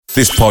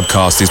This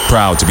podcast is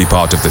proud to be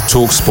part of the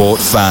TalkSport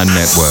Fan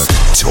Network.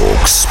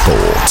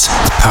 TalkSport.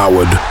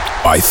 Powered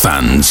by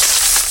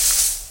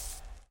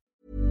fans.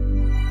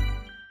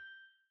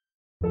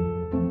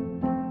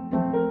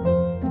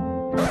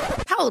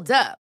 Hold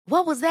up.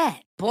 What was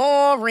that?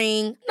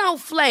 Boring. No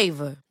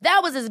flavor. That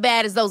was as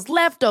bad as those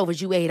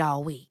leftovers you ate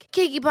all week.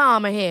 Keke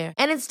Palmer here.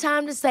 And it's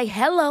time to say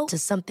hello to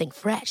something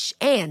fresh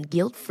and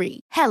guilt-free.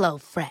 Hello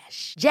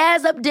Fresh.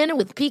 Jazz up dinner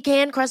with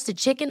pecan-crusted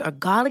chicken or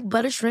garlic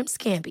butter shrimp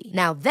scampi.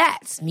 Now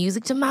that's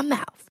music to my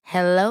mouth.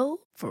 Hello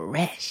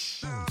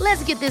Fresh.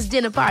 Let's get this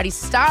dinner party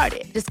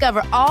started.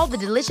 Discover all the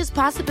delicious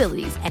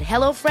possibilities at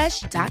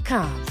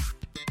hellofresh.com.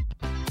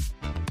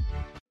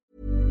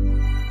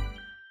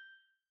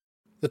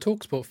 The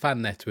TalkSport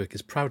Fan Network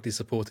is proudly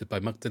supported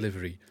by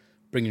McDelivery,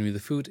 bringing you the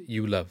food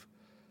you love.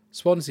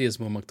 Swansea has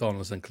more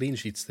McDonald's than clean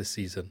sheets this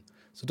season,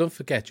 so don't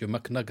forget your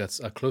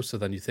McNuggets are closer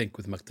than you think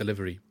with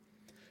McDelivery.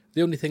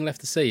 The only thing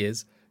left to say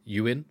is,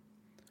 you in?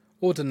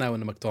 Order now in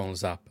the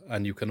McDonald's app,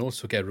 and you can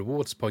also get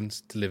rewards points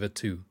delivered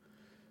too.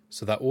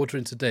 So that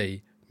ordering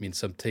today means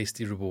some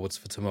tasty rewards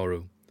for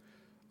tomorrow.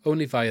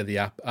 Only via the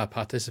app are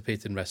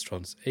participating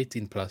restaurants,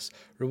 18 plus,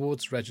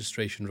 rewards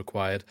registration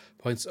required,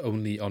 points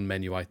only on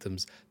menu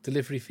items,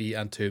 delivery fee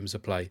and terms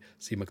apply.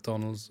 See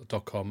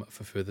mcdonalds.com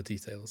for further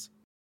details.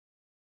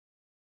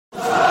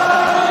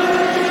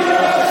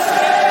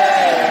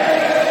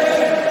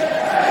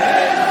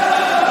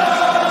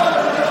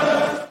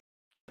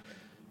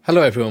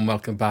 Hello everyone,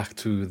 welcome back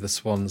to the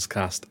Swans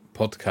Cast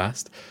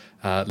podcast.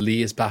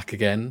 Lee is back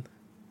again.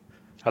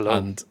 Hello.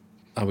 And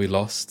we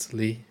lost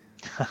Lee,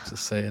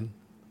 just saying.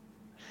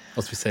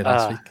 What did we say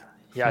last week?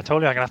 Yeah, I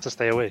told you I'm going to have to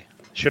stay away.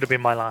 Should have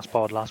been my last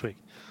pod last week.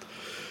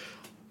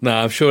 No,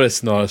 I'm sure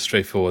it's not as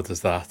straightforward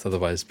as that.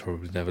 Otherwise,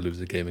 probably never lose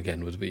a game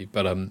again, would we?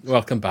 But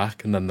welcome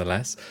back,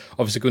 nonetheless.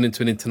 Obviously, going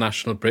into an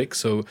international break,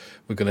 so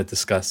we're going to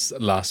discuss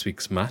last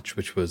week's match,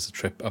 which was a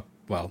trip up,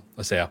 well,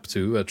 I say up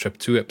to, a trip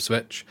to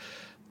Ipswich.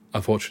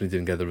 Unfortunately,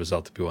 didn't get the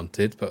result we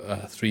wanted, but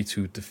a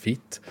 3-2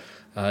 defeat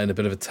in a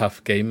bit of a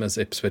tough game as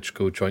Ipswich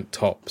go joint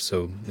top.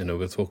 So,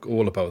 we'll talk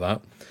all about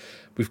that.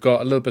 We've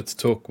got a little bit to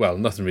talk, well,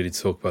 nothing really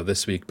to talk about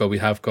this week, but we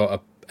have got an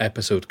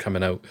episode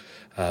coming out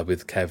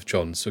with Kev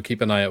Johns. So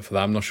keep an eye out for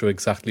that. I'm not sure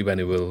exactly when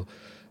it will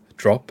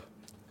drop,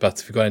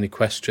 but if you've got any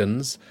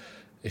questions,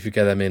 if you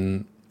get them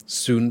in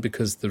soon,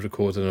 because the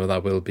recording of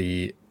that will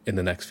be in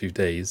the next few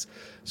days.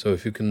 So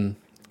if you can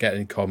get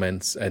any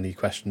comments, any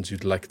questions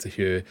you'd like to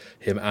hear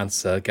him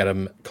answer, get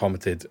them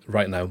commented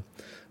right now.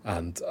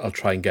 And I'll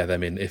try and get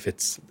them in if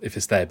it's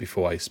there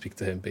before I speak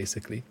to him,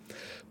 basically.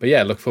 But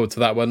yeah, look forward to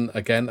that one.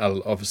 Again,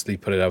 I'll obviously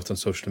put it out on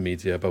social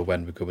media about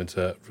when we're going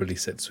to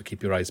release it, so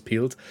keep your eyes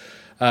peeled.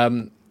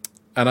 And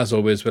as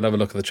always, we'll have a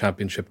look at the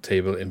championship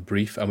table in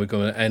brief, and we're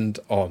going to end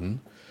on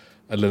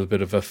a little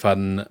bit of a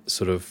fun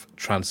sort of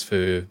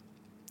transfer,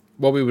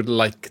 what we would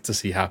like to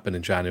see happen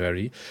in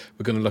January.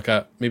 We're going to look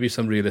at maybe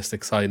some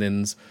realistic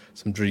signings,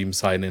 some dream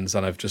signings,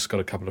 and I've just got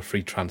a couple of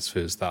free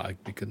transfers that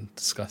we can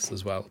discuss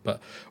as well.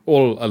 But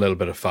all a little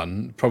bit of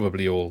fun.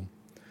 Probably all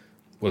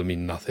will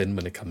mean nothing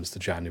when it comes to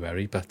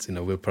January, but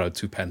we'll put out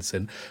 2 pence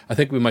in. I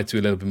think we might do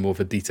a little bit more of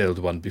a detailed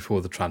one before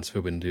the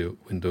transfer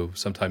window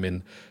sometime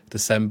in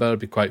December. It'd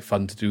be quite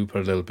fun to do,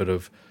 put a little bit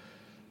of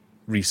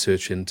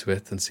research into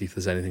it and see if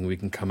there's anything we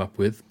can come up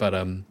with. But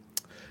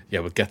yeah,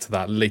 we'll get to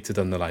that later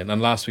down the line.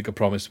 And last week I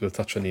promised we'll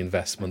touch on the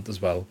investment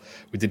as well.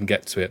 We didn't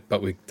get to it,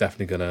 but we're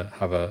definitely going to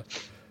have a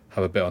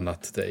bit on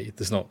that today.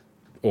 There's not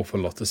an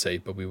awful lot to say,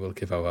 but we will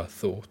give our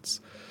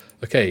thoughts.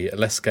 Okay,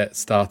 let's get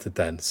started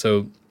then.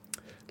 So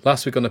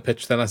last week on the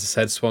pitch then, as I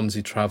said,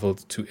 Swansea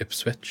travelled to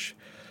Ipswich.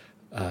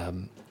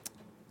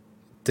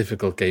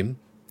 Difficult game.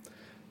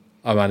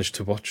 I managed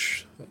to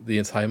watch the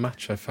entire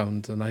match. I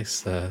found a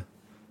nice,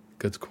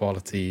 good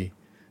quality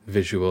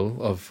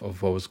visual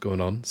of what was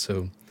going on.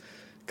 So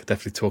could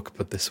definitely talk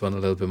about this one a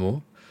little bit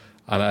more.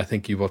 And I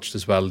think you watched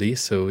as well, Lee.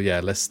 So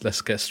yeah, let's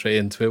get straight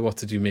into it. What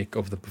did you make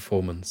of the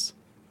performance?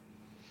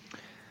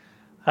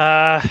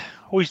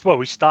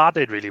 We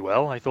started really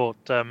well. I thought,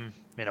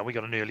 we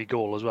got an early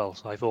goal as well.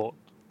 So I thought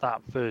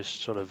that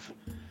first sort of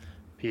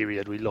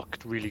period we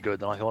looked really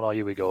good. And I thought,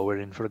 here we go, we're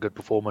in for a good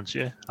performance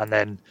here. And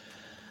then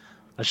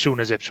as soon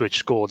as Ipswich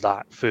scored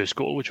that first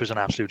goal, which was an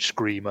absolute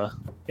screamer,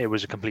 it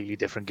was a completely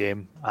different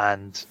game.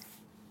 And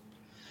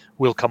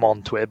we'll come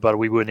on to it, but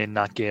we weren't in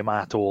that game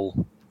at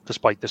all,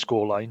 despite the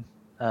scoreline.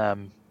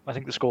 I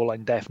think the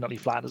scoreline definitely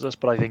flatters us,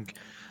 but I think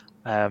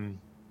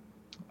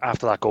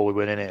after that goal, we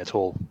weren't in it at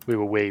all. We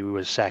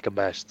were second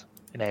best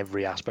in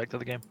every aspect of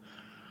the game.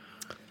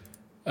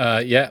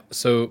 Yeah,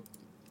 so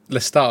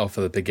let's start off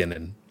at the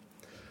beginning.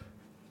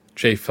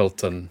 Jay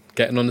Fulton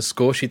getting on the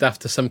score sheet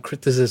after some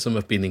criticism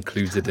of being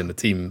included in the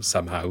team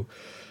somehow.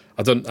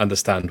 I don't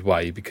understand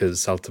why,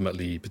 because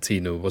ultimately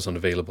Patino wasn't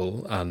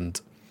available and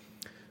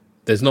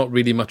there's not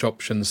really much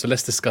options. So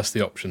let's discuss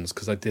the options,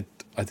 because I did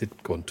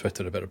go on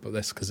Twitter a bit about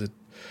this because it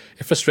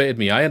frustrated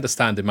me. I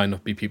understand it might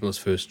not be people's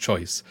first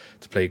choice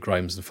to play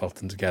Grimes and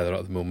Fulton together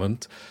at the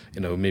moment.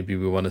 Maybe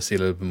we want to see a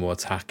little bit more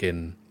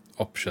attacking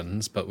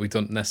options, but we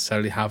don't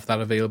necessarily have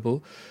that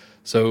available.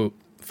 So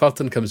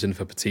Fulton comes in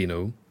for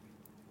Patino.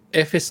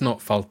 If it's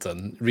not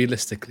Fulton,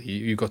 realistically,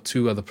 you've got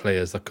two other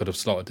players that could have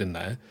slotted in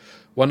there.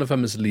 One of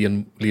them is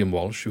Liam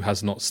Walsh, who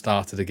has not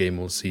started a game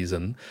all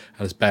season and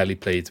has barely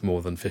played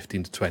more than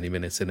 15 to 20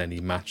 minutes in any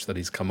match that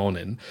he's come on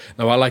in.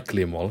 Now, I like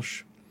Liam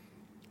Walsh,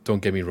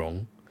 don't get me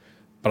wrong,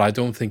 but I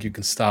don't think you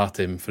can start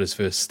him for his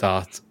first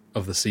start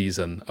of the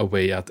season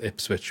away at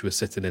Ipswich, who are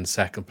sitting in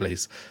second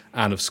place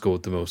and have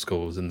scored the most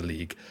goals in the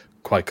league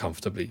quite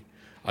comfortably.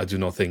 I do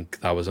not think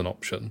that was an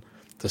option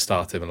to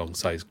start him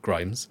alongside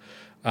Grimes.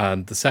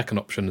 And the second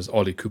option is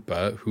Ollie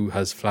Cooper, who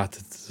has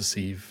flattered to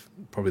deceive,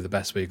 probably the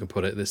best way you can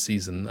put it, this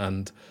season,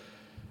 and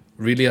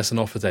really hasn't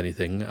offered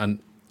anything. And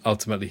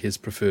ultimately, his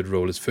preferred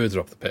role is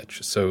further up the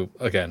pitch. So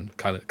again,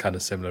 kind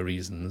of similar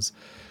reasons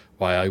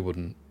why I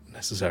wouldn't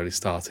necessarily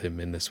start him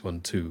in this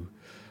one too.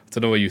 I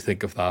don't know what you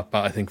think of that,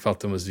 but I think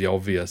Fulton was the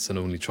obvious and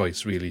only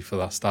choice really for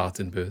that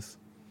starting berth.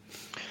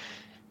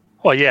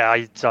 Well, yeah,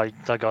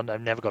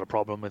 I've never got a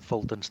problem with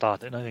Fulton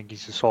starting. I think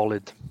he's a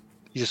solid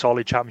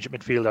championship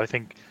midfielder. I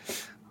think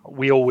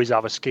we always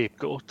have a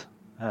scapegoat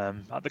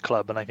at the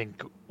club, and I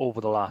think over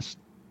the last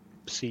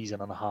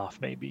season and a half,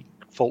 maybe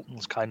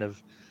Fulton's kind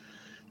of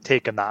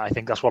taken that. I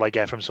think that's what I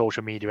get from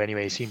social media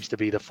anyway. It seems to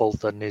be the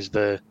Fulton is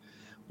the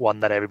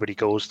one that everybody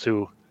goes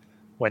to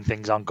when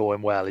things aren't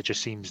going well. It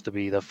just seems to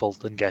be that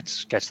Fulton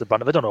gets the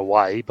brunt of it. I don't know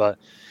why, but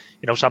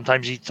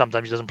sometimes he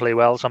doesn't play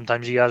well.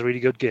 Sometimes he has really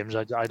good games.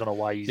 I don't know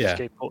why he's a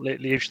scapegoat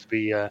lately. It used to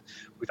be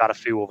we've had a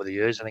few over the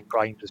years. I think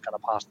Grimes has kind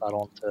of passed that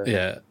on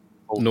to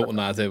Norton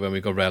had it when we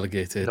got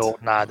relegated.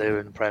 Norton had it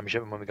in the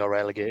Premiership when we got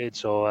relegated.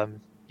 So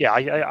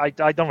I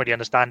don't really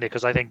understand it,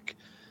 because I think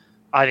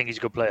he's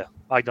a good player.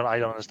 I don't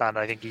understand.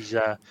 I think he's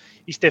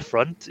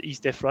different. He's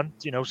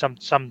different.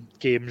 Some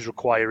games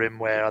require him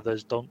where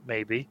others don't.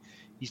 Maybe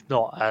he's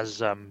not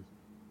as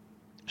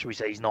should we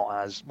say he's not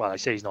as well. I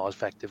say he's not as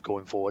effective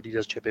going forward. He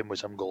does chip in with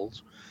some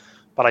goals,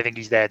 but I think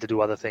he's there to do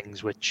other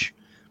things which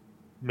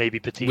maybe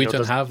Patino we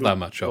don't have that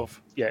much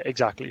of. Yeah,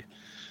 exactly.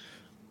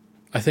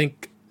 I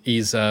think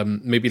he's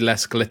maybe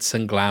less glitz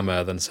and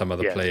glamour than some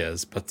other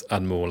players,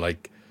 and more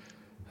like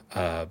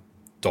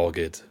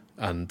dogged,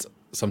 and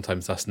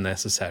sometimes that's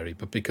necessary.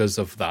 But because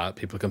of that,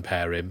 people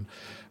compare him,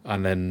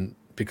 and then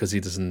because he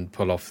doesn't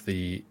pull off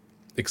the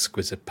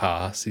exquisite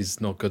pass,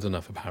 he's not good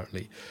enough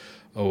apparently,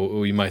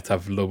 or he might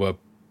have lower,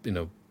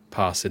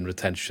 passing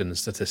retention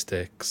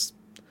statistics.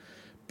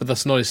 But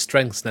that's not his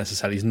strengths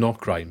necessarily. He's not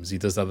Grimes. He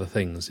does other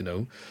things,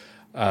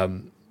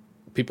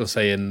 People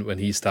saying when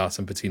he starts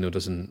and Patino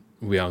doesn't,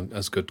 we aren't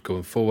as good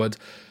going forward.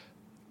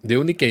 The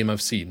only game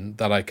I've seen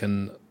that I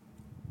can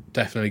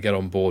definitely get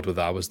on board with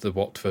that was the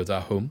Watford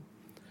at home.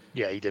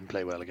 Yeah, he didn't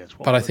play well against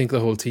Watford. But I think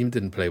the whole team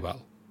didn't play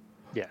well.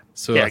 Yeah.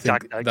 So I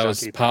think that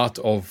was part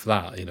of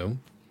that,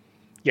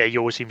 Yeah, he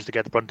always seems to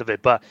get the brunt of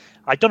it. But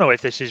I don't know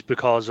if this is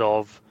because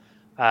of...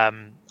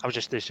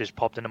 this just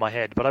popped into my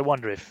head, but I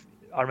wonder if...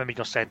 I remember he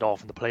got sent off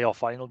in the playoff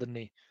final, didn't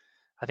he?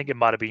 I think it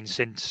might have been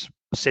since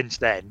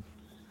then.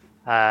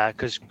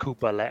 Because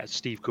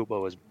Steve Cooper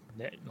was...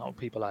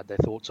 people had their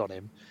thoughts on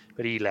him,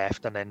 but he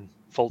left, and then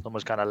Fulton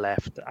was kind of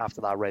left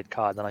after that red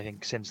card, and I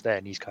think since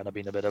then he's kind of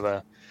been a bit of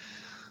a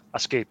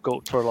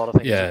scapegoat for a lot of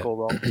things that go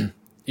wrong.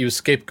 He was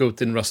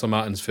scapegoat in Russell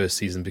Martin's first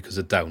season because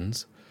of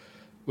Downs,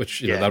 which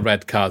that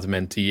red card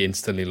meant he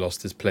instantly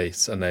lost his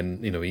place, and then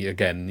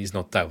he's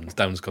not Downs.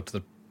 Downs got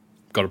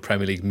a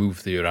Premier League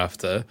move the year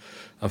after,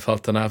 and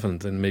Fulton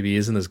haven't, and maybe he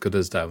isn't as good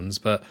as Downs,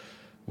 but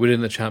we're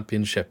in the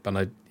Championship,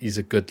 and he's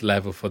a good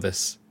level for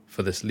this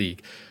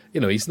league.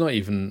 He's not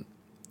even...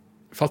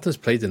 Fulton's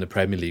played in the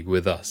Premier League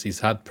with us.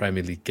 He's had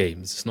Premier League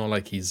games. It's not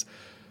like he's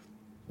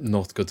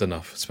not good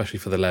enough, especially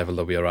for the level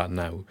that we are at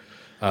now.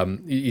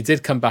 He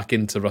did come back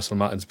into Russell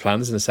Martin's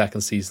plans in the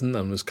second season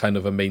and was kind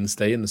of a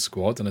mainstay in the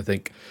squad, and I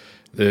think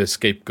the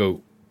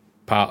scapegoat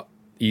part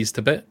eased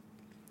a bit,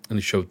 and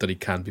he showed that he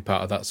can be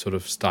part of that sort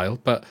of style.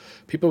 But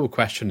people were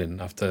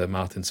questioning after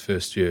Martin's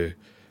first year,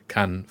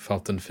 can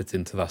Fulton fit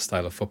into that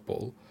style of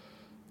football?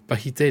 But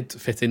he did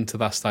fit into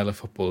that style of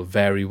football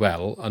very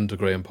well under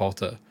Graham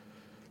Potter.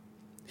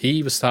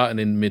 He was starting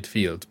in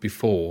midfield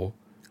before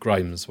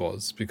Grimes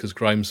was, because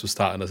Grimes was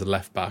starting as a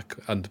left-back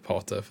under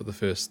Potter for the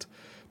first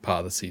part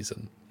of the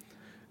season,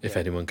 if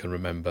anyone can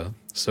remember.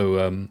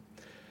 So,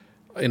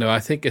 I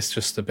think it's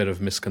just a bit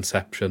of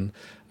misconception,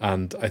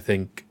 and I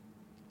think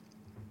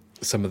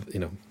some of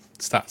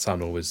stats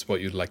aren't always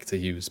what you'd like to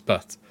use,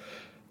 but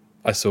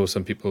I saw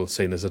some people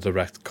saying there's a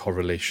direct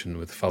correlation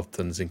with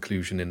Fulton's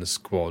inclusion in the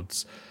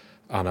squads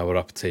and our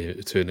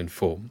upturn in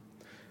form.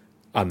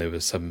 And there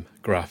was some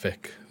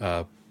graphic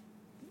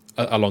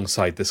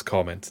alongside this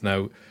comment.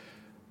 Now,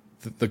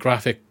 the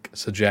graphic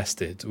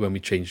suggested when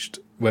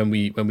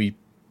we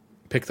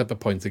picked up a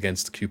point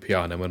against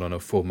QPR and went on a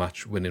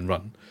 4-match winning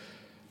run,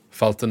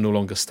 Fulton no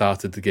longer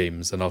started the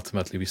games, and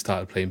ultimately we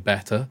started playing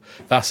better.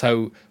 That's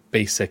how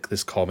basic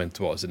this comment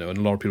was, and a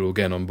lot of people were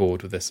getting on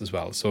board with this as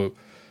well. So,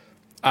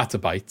 at a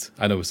bite,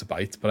 I know it's a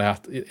bite,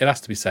 but it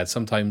has to be said.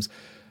 Sometimes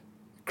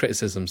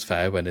criticism's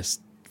fair when it's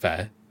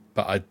fair,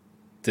 but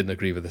didn't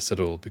agree with this at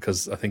all,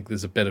 because I think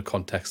there's a bit of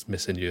context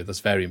missing here that's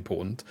very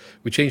important.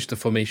 We changed the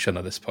formation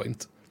at this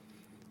point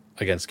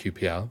against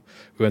QPR.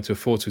 We went to a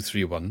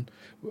 4-2-3-1.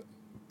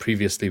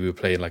 Previously, we were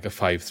playing like a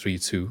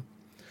 5-3-2.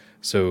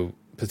 So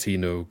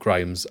Patino,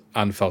 Grimes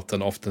and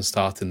Fulton often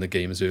start in the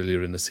games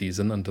earlier in the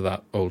season under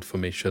that old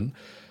formation.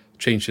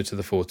 Changed it to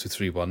the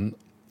 4-2-3-1.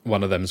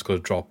 One of them's got to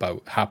drop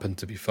out. Happened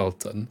to be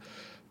Fulton.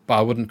 But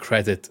I wouldn't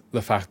credit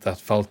the fact that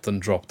Fulton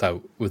dropped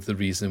out with the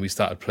reason we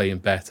started playing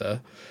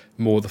better.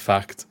 More the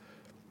fact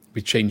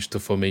we changed the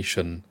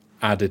formation,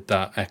 added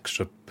that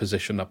extra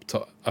position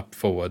up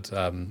forward,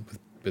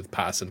 with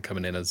Patterson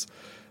coming in as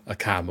a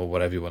cam or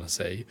whatever you want to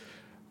say.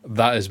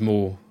 That is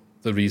more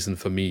the reason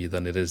for me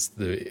than it is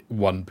the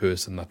one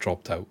person that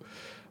dropped out.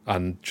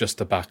 And just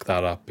to back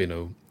that up,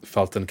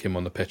 Fulton came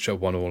on the pitch at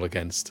 1-1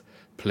 against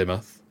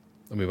Plymouth,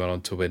 and we went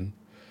on to win.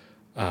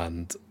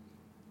 And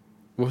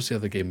what was the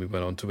other game we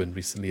went on to win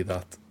recently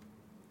that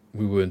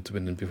we weren't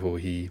winning before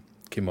he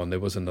came on? There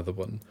was another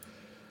one.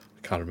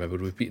 I can't remember.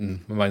 We've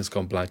beaten... My mind's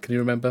gone blank. Can you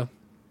remember?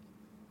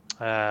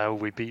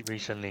 We beat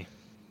recently.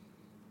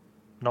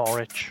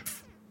 Norwich.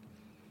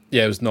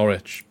 Yeah, it was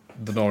Norwich.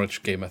 The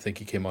Norwich game, I think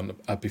he came on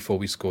before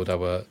we scored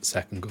our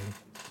second goal.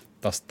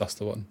 That's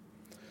the one.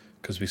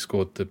 Because we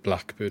scored the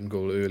Blackburn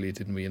goal early,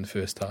 didn't we, in the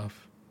first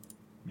half?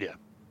 Yeah.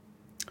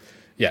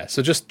 Yeah,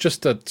 so just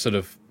to sort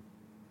of,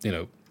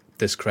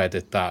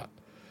 discredit that,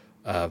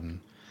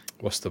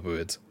 what's the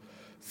word,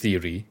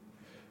 theory,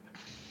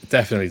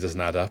 definitely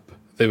doesn't add up.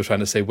 They were trying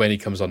to say when he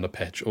comes on the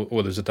pitch,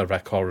 or there's a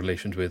direct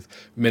correlation with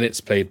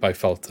minutes played by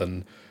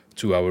Fulton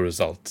to our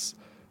results.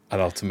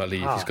 And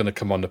ultimately, if he's going to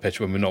come on the pitch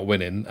when we're not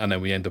winning, and then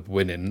we end up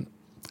winning,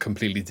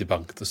 completely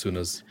debunked as soon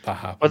as that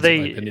happens,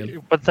 in my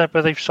opinion.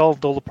 But they've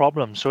solved all the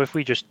problems. So if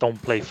we just don't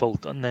play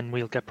Fulton, then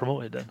we'll get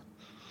promoted then.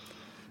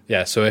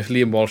 Yeah, so if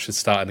Liam Walsh had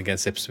started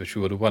against Ipswich,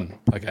 we would have won,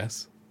 I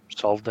guess.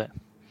 Solved it.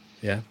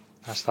 Yeah.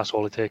 That's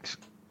all it takes.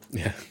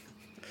 Yeah.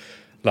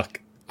 Look,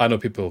 I know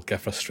people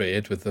get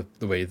frustrated with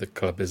the way the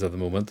club is at the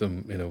moment,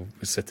 and we're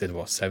sitting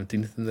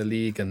 17th in the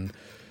league, and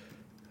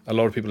a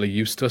lot of people are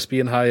used to us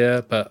being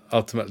higher, but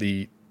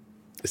ultimately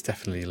it's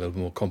definitely a little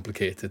more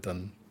complicated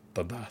than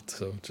that.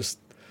 So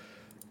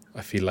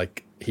I feel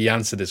like he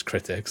answered his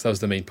critics. That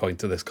was the main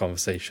point of this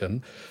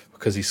conversation,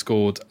 because he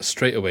scored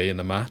straight away in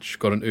the match,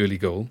 got an early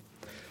goal,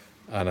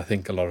 and I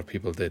think a lot of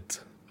people did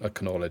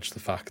acknowledge the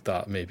fact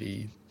that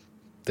maybe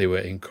they were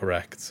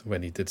incorrect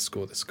when he did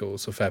score this goal.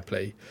 So fair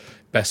play.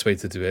 Best way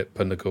to do it,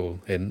 putting the goal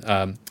in.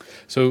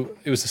 So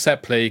it was a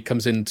set play,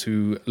 comes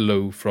into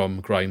low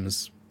from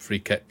Grimes, free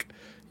kick.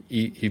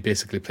 He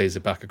basically plays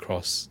it back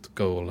across the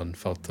goal, and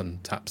Fulton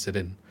taps it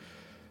in.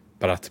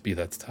 But had to be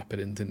there to tap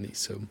it in, didn't he?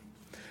 So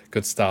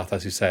good start,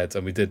 as you said.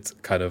 And we did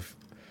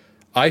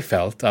I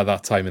felt at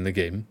that time in the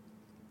game,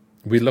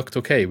 we looked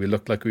okay. We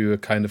looked like we were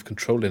kind of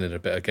controlling it a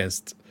bit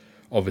against,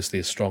 obviously,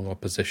 a strong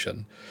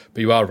opposition.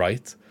 But you are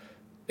right.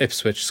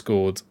 Ipswich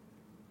scored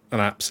an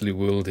absolute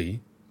worldie,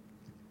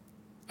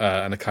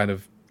 and it kind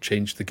of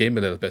changed the game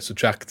a little bit. So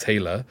Jack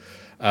Taylor,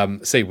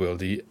 say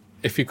worldie.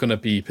 If you're going to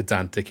be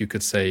pedantic, you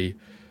could say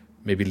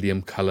maybe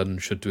Liam Cullen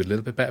should do a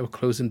little bit better with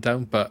closing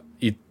down, but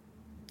it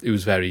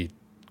was very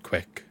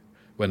quick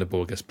when the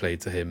ball gets played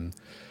to him.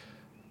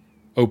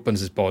 Opens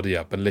his body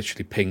up and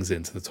literally pings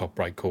into the top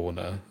right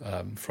corner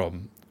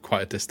from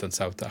quite a distance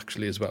out,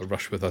 actually, as well.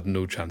 Rushworth had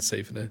no chance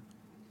saving it.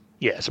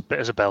 Yeah, it's a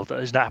belter.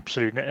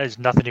 There's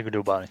nothing you can do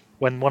about it.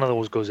 When one of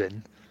those goes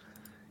in,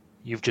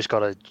 you've just got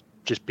to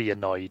just be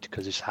annoyed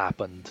because it's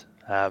happened.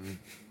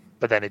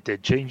 But then it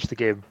did change the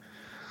game.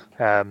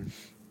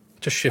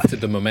 Just shifted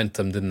the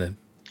momentum, didn't it?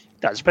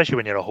 That, especially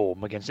when you're at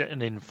home against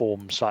an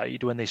informed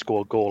side, when they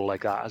score a goal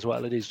like that as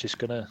well, it is just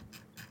gonna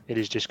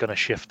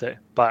shift it.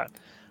 But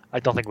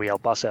I don't think we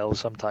help ourselves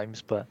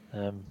sometimes. But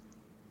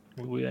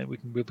we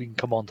can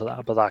come on to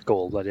that. But that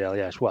goal, bloody hell,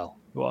 yes,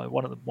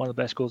 one of the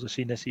best goals I've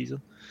seen this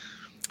season.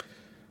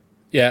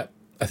 Yeah,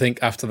 I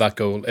think after that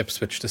goal,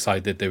 Ipswich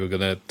decided they were going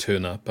to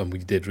turn up, and we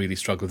did really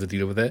struggle to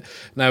deal with it.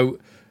 Now,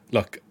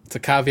 look, to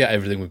caveat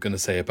everything we're going to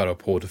say about our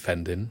poor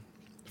defending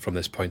from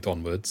this point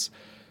onwards,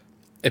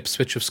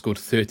 Ipswich have scored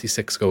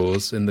 36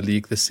 goals in the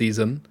league this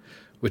season,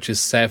 which is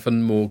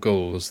 7 more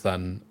goals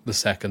than the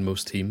second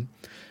most team.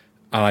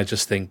 And I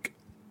just think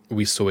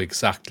we saw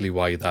exactly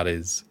why that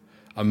is.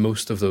 And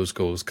most of those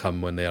goals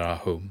come when they are at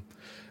home.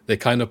 They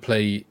kind of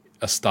play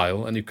a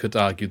style, and you could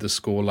argue the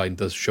scoreline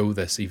does show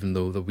this, even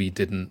though that we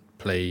didn't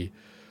play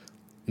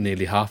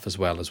nearly half as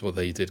well as what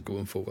they did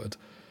going forward.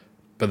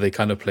 But they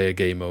kind of play a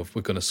game of,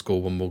 we're going to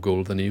score 1 more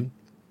goal than you.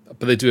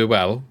 But they do it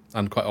well,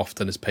 and quite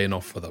often it's paying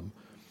off for them.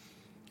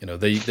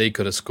 They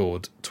could have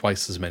scored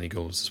twice as many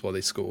goals as what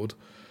they scored.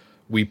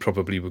 We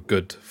probably were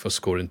good for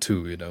scoring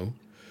 2,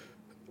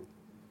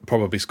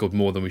 Probably scored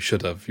more than we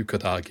should have, you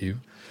could argue.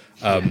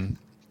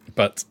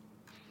 But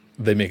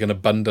they make an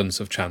abundance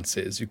of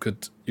chances. You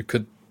could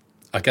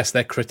I guess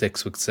their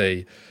critics would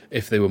say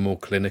if they were more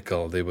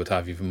clinical, they would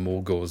have even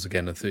more goals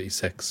again at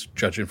 36,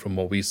 judging from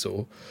what we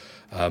saw.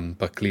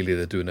 But clearly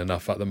they're doing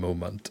enough at the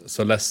moment.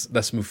 So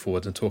let's move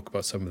forward and talk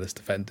about some of this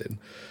defending.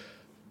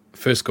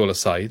 first goal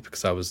aside,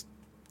 because that was,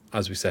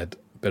 as we said,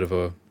 a bit of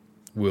a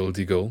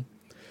worldy goal.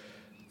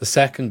 The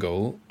second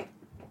goal,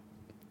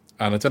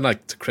 and I don't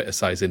like to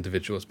criticise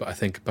individuals, but I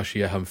think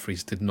Bashir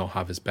Humphreys did not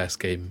have his best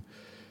game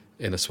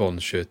in a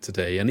Swans shirt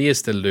today, and he is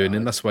still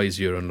learning. That's why he's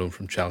year on loan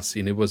from Chelsea,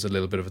 and it was a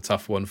little bit of a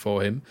tough one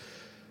for him.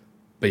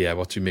 But yeah,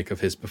 what do you make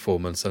of his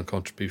performance and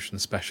contribution,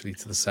 especially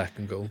to the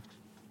second goal?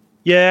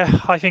 Yeah,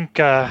 I think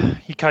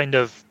he kind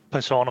of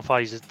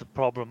personifies the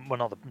problem.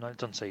 Well, I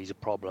don't say he's a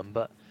problem,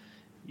 but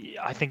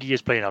I think he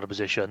is playing out of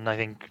position. I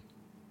think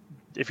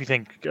if you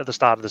think at the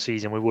start of the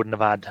season, we wouldn't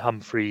have had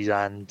Humphreys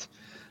and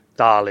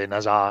Darling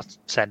as our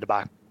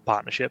centre-back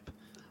partnership.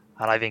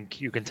 And I think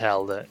you can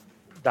tell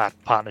that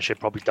partnership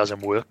probably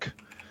doesn't work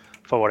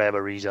for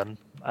whatever reason.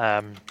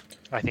 I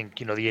think,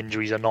 the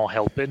injuries are not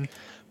helping.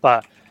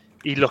 But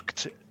he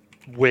looked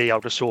way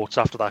out of sorts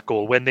after that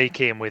goal. When they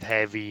came with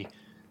heavy,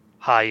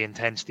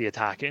 high-intensity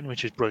attacking,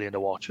 which is brilliant to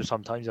watch. So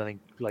sometimes I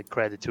think,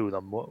 credit to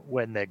them,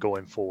 when they're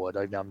going forward,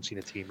 I haven't seen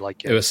a team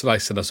like it. It was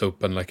slicing us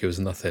open like it was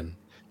nothing.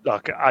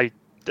 Look,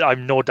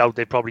 I'm no doubt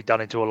they've probably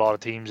done it to a lot of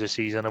teams this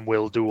season and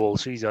will do all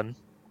season.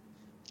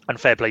 And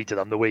fair play to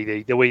them. The way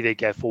they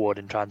get forward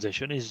in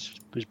transition is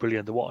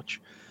brilliant to watch.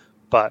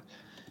 But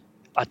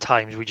at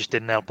times we just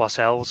didn't help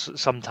ourselves.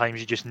 Sometimes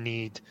you just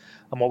need,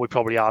 and what we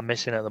probably are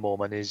missing at the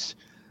moment is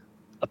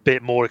a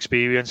bit more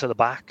experience at the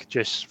back,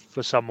 just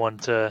for someone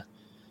to,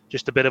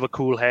 just a bit of a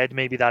cool head.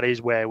 Maybe that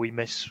is where we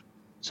miss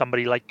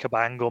somebody like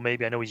Cabango.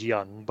 Maybe, I know he's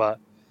young, but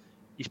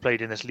he's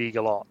played in this league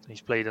a lot.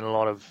 He's played in a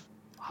lot of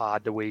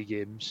hard away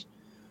games.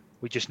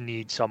 We just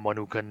need someone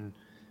who can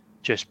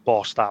just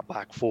boss that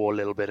back four a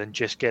little bit and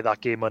just get that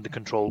game under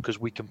control, because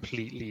we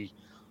completely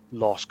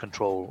lost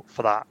control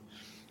for that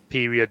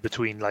period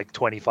between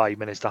 25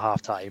 minutes to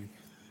half time.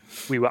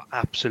 We were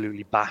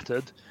absolutely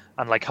battered,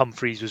 and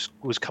Humphreys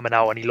was coming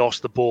out and he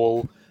lost the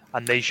ball,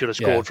 and they should have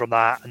scored from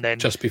that. And then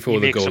just before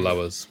the goal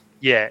hours.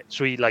 Yeah,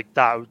 so he that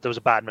there was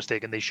a bad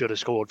mistake and they should have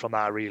scored from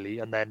that really.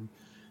 And then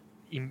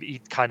he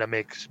kind of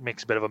makes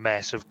a bit of a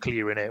mess of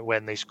clearing it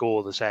when they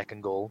score the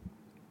second goal.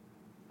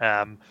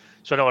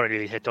 So I don't want to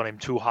really hit on him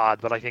too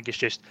hard, but I think it's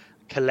just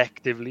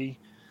collectively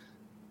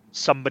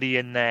somebody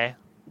in there,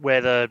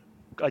 whether,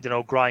 I don't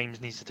know,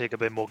 Grimes needs to take a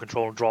bit more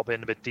control and drop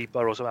in a bit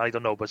deeper or something, I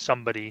don't know, but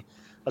somebody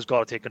has got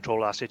to take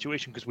control of that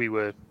situation, because we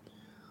were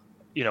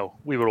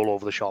all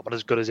over the shop, and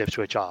as good as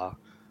Ipswich are,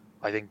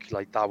 I think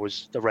that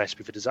was the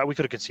recipe for disaster. We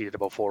could have conceded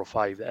about 4 or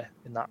 5 there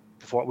in that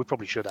before. We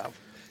probably should have.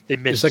 They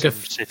missed it was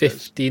some a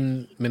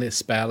 15-minute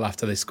spell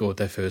after they scored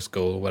their first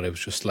goal where it was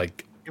just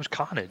it was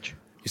carnage.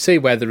 You say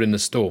weather in the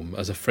storm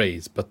as a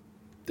phrase, but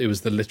it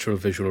was the literal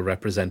visual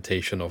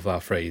representation of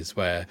that phrase,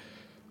 where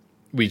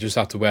we just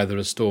had to weather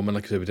a storm, and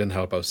like I said, we didn't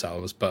help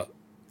ourselves, but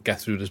get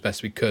through it as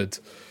best we could.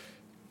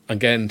 And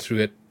getting through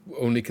it,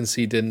 only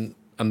conceding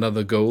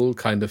another goal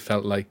kind of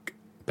felt like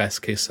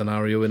best case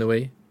scenario in a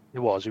way. It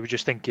was. We were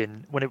just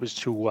thinking, when it was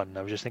 2-1,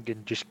 I was just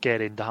thinking, just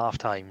get into half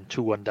time,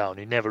 2-1 down.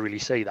 You never really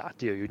say that,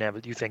 do you?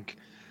 You think,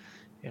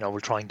 we'll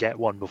try and get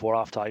one before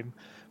half time.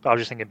 But I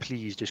was just thinking,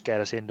 please just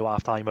get us into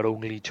half time at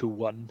only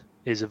 2-1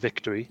 is a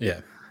victory.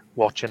 Yeah.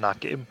 Watching that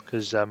game,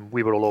 because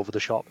we were all over the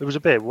shop. It was a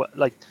bit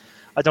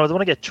I don't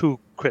want to get too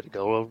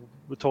critical.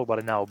 We'll talk about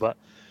it now, but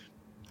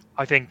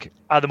I think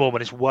at the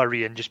moment it's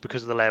worrying just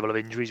because of the level of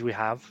injuries we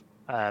have,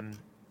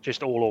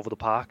 just all over the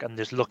park, and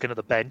just looking at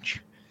the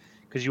bench,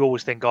 because you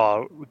always think,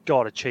 we've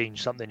got to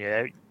change something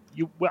here.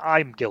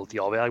 I'm guilty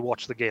of it. I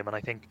watch the game and I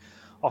think,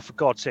 for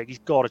God's sake, he's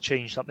got to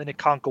change something. It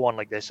can't go on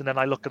like this. And then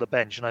I look at the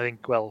bench and I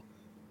think, well,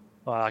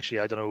 actually,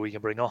 I don't know who we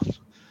can bring on.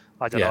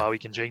 I don't know how we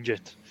can change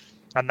it.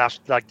 And that's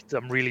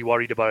I'm really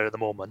worried about it at the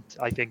moment.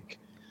 I think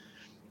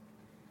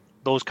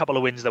those couple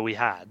of wins that we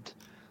had,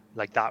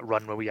 that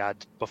run where we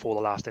had before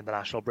the last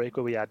international break,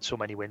 where we had so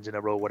many wins in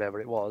a row,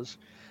 whatever it was,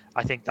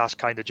 I think that's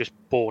kind of just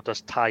bought us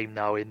time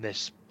now in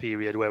this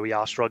period where we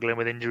are struggling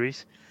with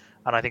injuries.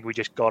 And I think we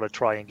just got to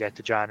try and get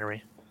to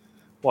January.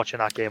 Watching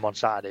that game on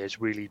Saturday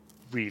has really,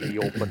 really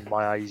opened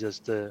my eyes as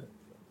to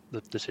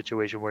the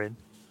situation we're in.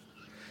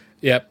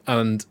 Yep,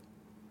 and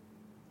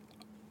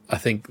I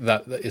think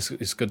that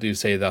it's good to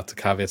say that, to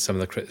caveat some of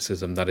the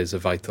criticism. That is a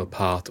vital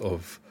part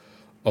of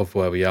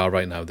where we are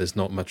right now. There's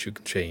not much you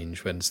can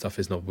change when stuff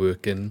is not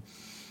working.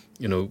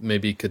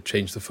 Maybe you could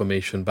change the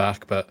formation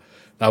back, but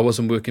that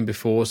wasn't working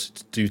before, so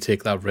do you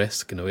take that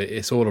risk?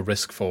 It's all a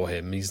risk for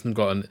him. He's not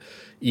got an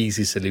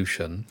easy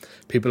solution.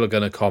 People are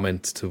going to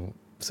comment to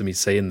me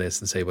saying this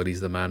and say, well, he's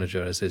the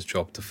manager, it's his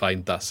job to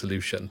find that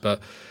solution.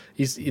 But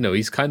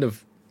he's kind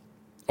of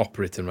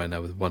operating right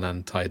now with one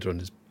hand tied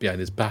behind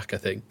his back, I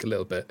think, a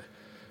little bit.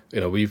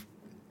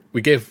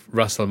 We give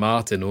Russell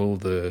Martin all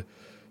the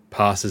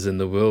passes in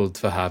the world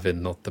for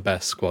having not the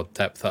best squad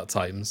depth at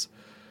times.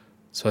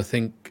 So I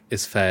think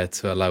it's fair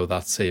to allow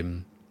that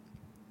same...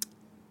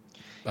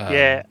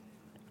 I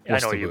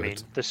know what you mean.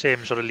 The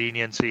same sort of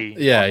leniency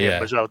on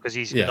him as well, because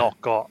he's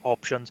not got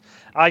options.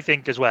 I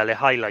think as well it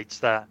highlights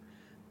that.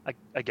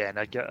 Again,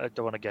 I don't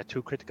want to get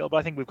too critical, but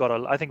I think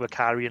we're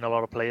carrying a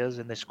lot of players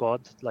in this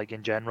squad.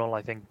 In general,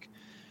 I think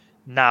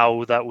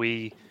now that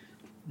we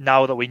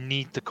now that we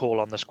need to call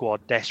on the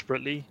squad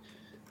desperately,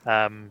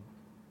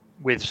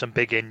 with some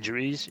big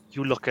injuries,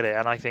 you look at it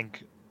and I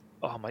think,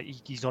 oh my,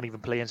 he's not even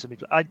playing something.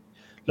 I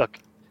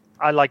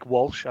like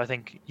Walsh. I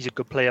think he's a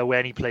good player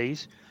when he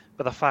plays,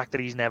 but the fact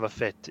that he's never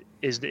fit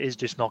is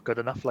just not good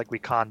enough. Like, we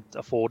can't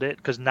afford it,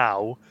 because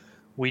now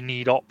we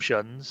need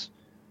options,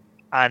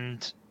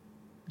 and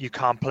you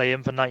can't play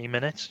him for 90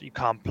 minutes. You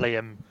can't play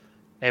him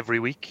every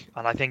week,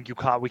 and I think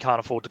we can't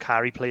afford to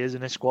carry players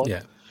in this squad.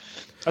 Yeah.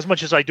 As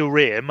much as I do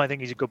rate him, I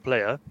think he's a good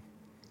player,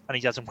 and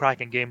he's had some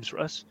cracking games for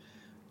us.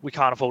 We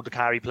can't afford to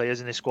carry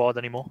players in this squad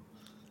anymore.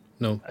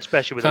 No,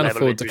 especially with can't the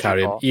level afford to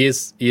carry him. He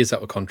is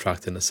out of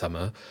contract in the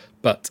summer,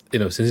 but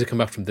since he come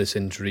back from this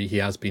injury, he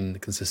has been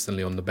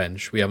consistently on the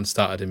bench. We haven't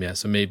started him yet,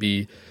 so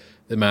maybe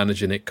they're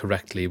managing it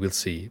correctly. We'll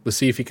see. We'll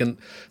see if he can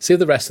see how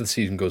the rest of the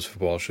season goes for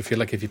Walsh. I feel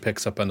like if he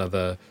picks up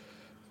another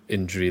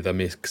injury that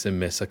makes him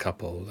miss a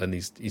couple, and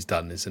he's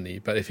done, isn't he?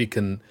 But if he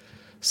can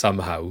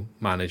somehow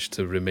manage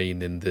to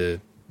remain in the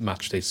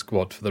matchday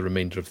squad for the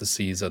remainder of the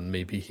season,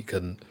 maybe he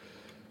can.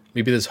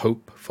 Maybe there's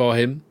hope for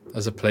him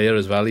as a player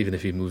as well, even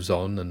if he moves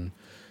on and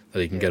that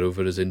he can get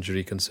over his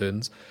injury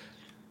concerns.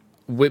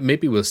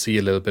 Maybe we'll see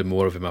a little bit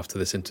more of him after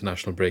this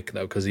international break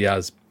now, because he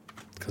has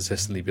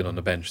consistently been on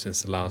the bench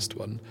since the last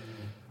one.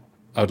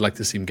 I would like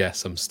to see him get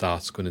some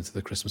starts going into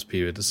the Christmas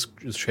period. His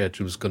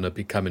schedule's going to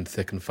be coming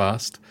thick and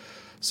fast,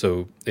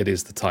 so it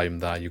is the time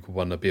that you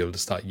want to be able to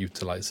start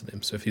utilising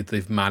him. So if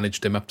they've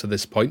managed him up to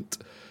this point,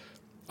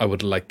 I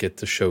would like it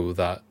to show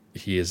that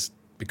he is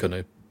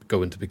going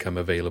to become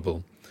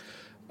available.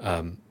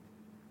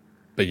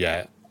 But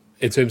yeah,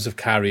 in terms of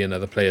carrying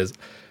other players,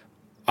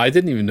 I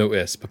didn't even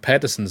notice, but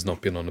Pedersen's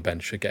not been on the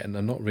bench again.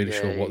 I'm not really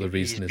sure what the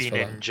reason is for that.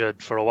 He's been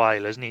injured for a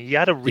while, hasn't he? He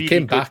had a really he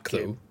came good back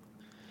game. Though.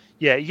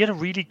 Yeah, he had a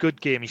really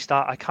good game.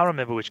 I can't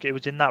remember which game. It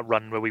was in that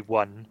run where we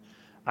won,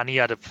 and he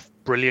had a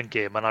brilliant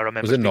game. And I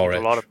remember was it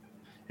Norwich?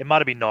 It might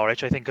have been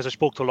Norwich, I think, because I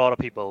spoke to a lot of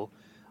people,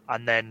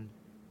 and then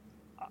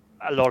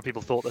a lot of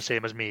people thought the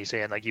same as me,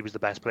 saying like he was the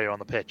best player on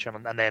the pitch,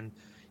 and then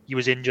he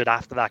was injured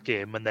after that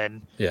game, and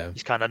then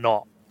he's kind of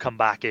not come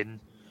back in.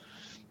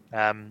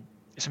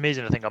 It's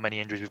amazing to think how many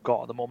injuries we've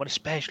got at the moment,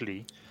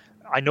 especially,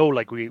 I know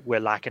like we're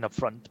lacking up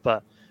front,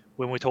 but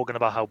when we're talking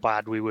about how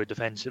bad we were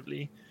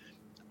defensively,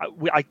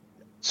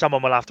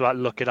 someone will have to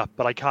look it up,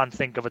 but I can't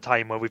think of a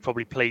time where we've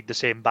probably played the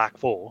same back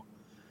four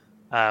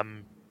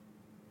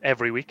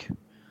every week,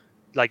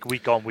 like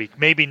week on week.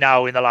 Maybe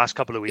now in the last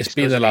couple of weeks. It's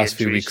been the last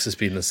few weeks, it's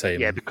been the same.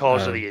 Yeah,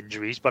 because of the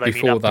injuries, but I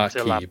mean, up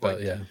until that point,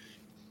 but yeah.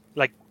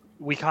 Like,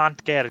 we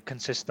can't get a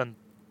consistent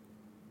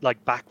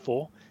like back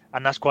four,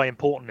 and that's quite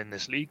important in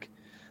this league.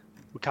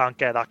 We can't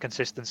get that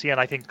consistency, and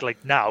I think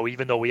like now,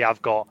 even though we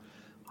have got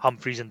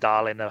Humphreys and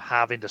Darling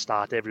having to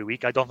start every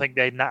week, I don't think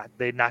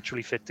they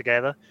naturally fit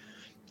together.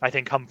 I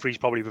think Humphreys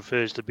probably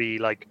prefers to be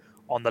like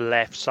on the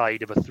left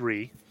side of a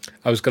three.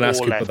 I was going to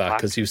ask you about that,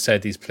 because you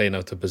said he's playing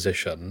out of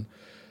position.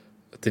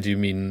 Did you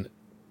mean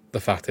the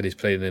fact that he's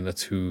playing in a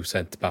two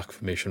centre back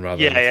formation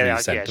rather than a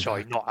three centre back?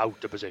 Sorry, not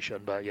out of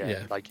position, but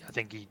like I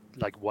think he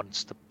like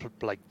wants to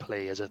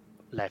play as a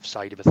left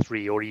side of a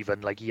three, or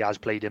even like he has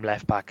played him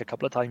left back a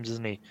couple of times,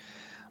 hasn't he?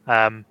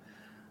 And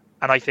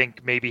I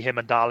think maybe him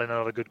and Darling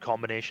are a good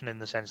combination in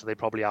the sense that they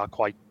probably are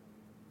quite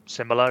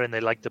similar, and they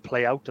like to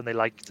play out, and they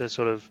like to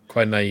sort of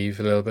quite naive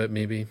a little bit,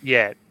 maybe.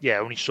 Yeah.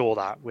 Only saw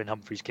that when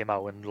Humphreys came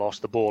out and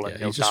lost the ball,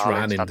 and he just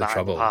ran into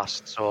trouble.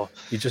 So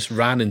he just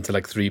ran into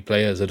like three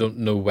players. I don't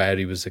know where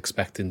he was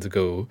expecting to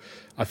go.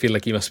 I feel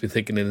like he must be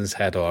thinking in his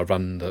head, I'll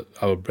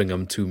bring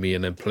them to me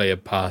and then play a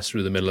pass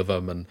through the middle of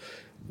them, and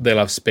they'll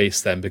have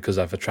space then because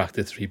I've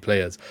attracted three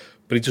players.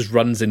 But he just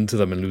runs into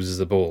them and loses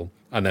the ball,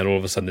 and then all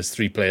of a sudden there's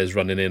three players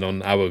running in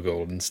on our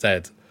goal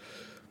instead.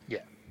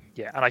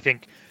 Yeah, and I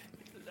think,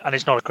 and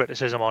it's not a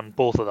criticism on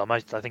both of them.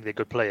 I think they're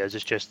good players.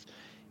 It's just,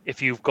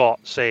 if you've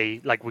got,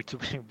 say, like we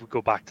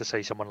go back to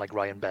say someone like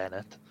Ryan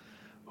Bennett,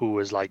 who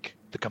was like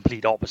the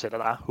complete opposite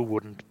of that, who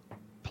wouldn't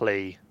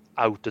play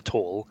out at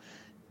all.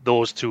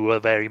 Those two are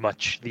very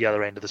much the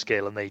other end of the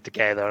scale, and they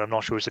together, I'm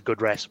not sure it's a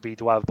good recipe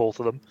to have both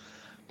of them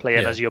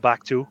playing as your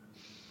back two.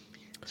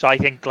 So I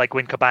think like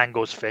when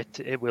Cabango's fit,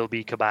 it will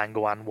be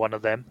Cabango and one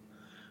of them.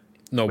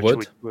 No,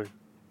 Wood.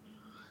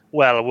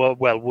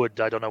 Well, Wood.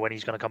 I don't know when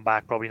he's going to come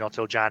back. Probably not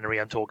till January.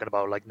 I'm talking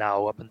about like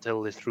now up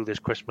until through this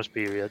Christmas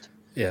period.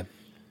 Yeah.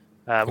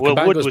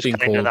 Wood was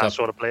kind of that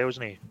sort of player,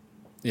 wasn't he?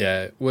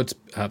 Yeah,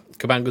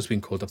 Cabango's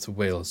been called up to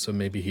Wales, so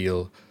maybe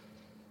he'll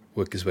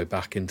work his way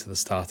back into the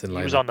starting lineup.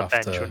 He was on the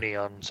bench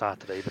on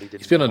Saturday, but he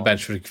didn't. He's been on the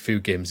bench for a few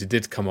games. He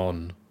did come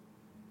on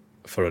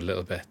for a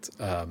little bit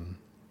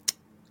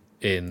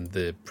in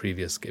the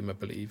previous game, I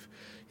believe.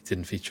 He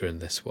didn't feature in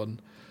this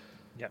one.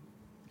 Yeah.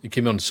 He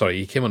came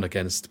on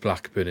against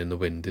Blackburn in the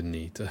win, didn't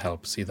he, to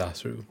help see that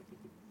through.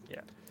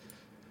 Yeah.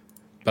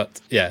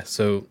 But yeah,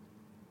 so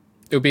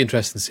it'll be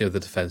interesting to see how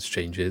the defence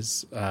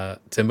changes.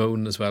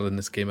 Timon as well in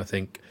this game, I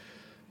think,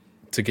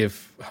 to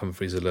give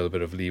Humphreys a little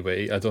bit of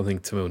leeway. I don't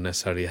think Timon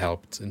necessarily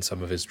helped in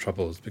some of his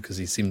troubles because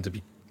he seemed to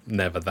be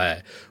never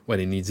there when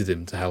he needed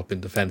him to help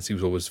in defence. He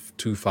was always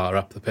too far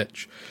up the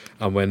pitch.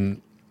 And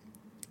when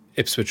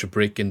Ipswich were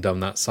breaking down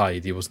that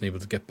side, he wasn't able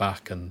to get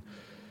back and,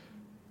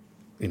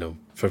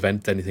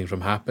 prevent anything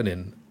from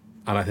happening.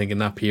 And I think in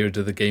that period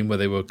of the game where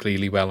they were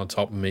clearly well on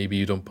top, maybe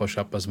you don't push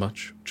up as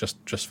much,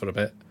 just for a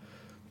bit.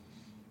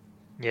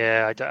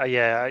 Yeah,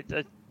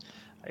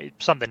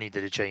 something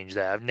needed to change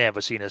there. I've never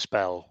seen a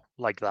spell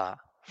like that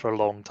for a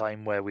long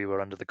time where we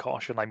were under the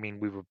cosh, and I mean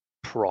we were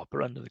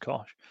proper under the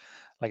cosh.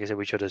 Like I said,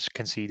 we should have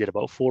conceded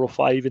about 4 or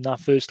 5 in that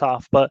first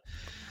half, but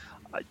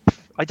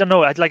I don't know.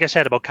 Like I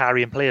said about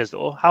carrying players,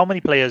 though, how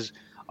many players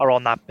are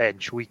on that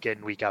bench week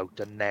in, week out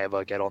and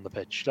never get on the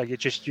pitch? Like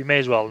you may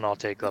as well not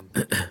take them.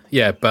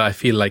 Yeah, but I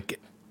feel like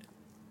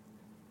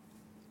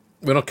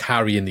we're not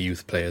carrying the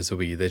youth players, are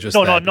we? They're just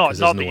not there's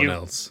no one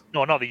else.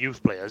 No, not the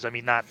youth players. I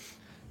mean that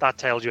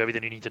tells you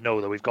everything you need to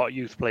know, that we've got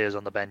youth players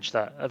on the bench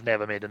that have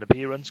never made an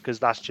appearance, because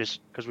that's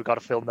just because we've got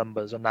to fill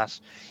numbers, and that's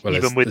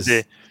even with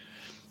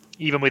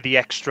the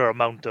extra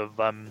amount of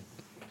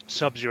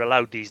subs you're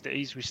allowed these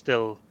days, we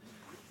still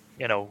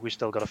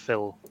got to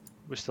fill.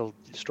 We're still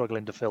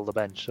struggling to fill the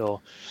bench,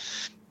 so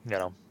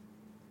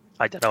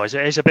I don't know.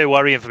 It's a bit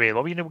worrying for me.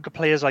 We've got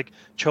players like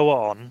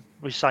Choa on.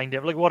 We signed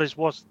him. Like,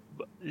 is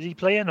he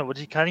playing, or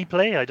can he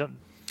play? I don't.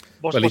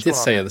 He did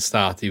say at the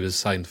start he was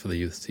signed for the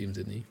youth team,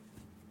 didn't he?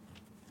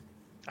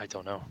 I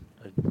don't know.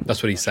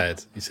 That's what he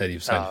said. He said he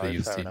was signed for the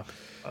youth team.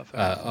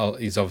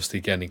 He's obviously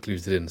getting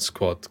included in the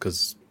squad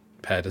because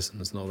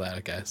Pedersen's not there,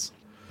 I guess.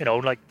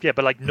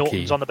 But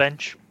Norton's on the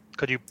bench.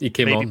 He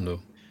came on though.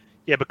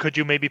 Yeah, but could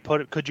you maybe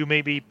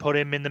put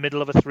him in the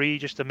middle of a 3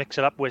 just to mix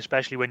it up,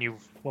 especially when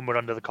we're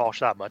under the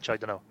cosh that much? I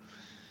don't know.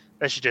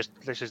 This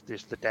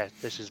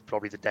is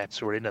probably the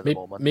depths we're in at the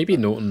moment. Maybe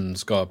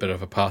Norton's got a bit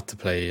of a part to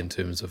play in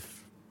terms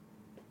of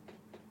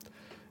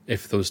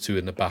if those two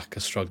in the back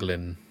are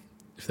struggling,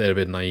 if they're a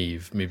bit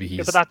naive, maybe he's.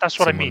 Yeah, but that's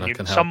what I mean.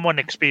 Someone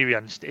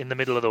experienced in the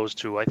middle of those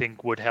two, I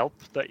think, would help.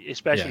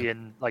 Especially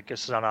in like a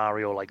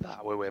scenario like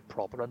that where we're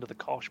proper under the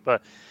cosh.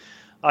 But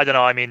I don't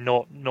know. I mean,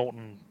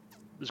 Norton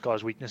has got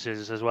his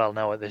weaknesses as well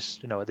now at this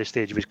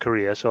stage of his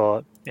career.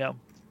 So yeah.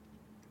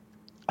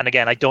 And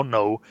again, I don't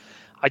know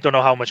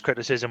how much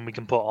criticism we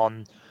can put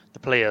on the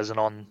players and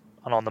on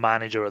the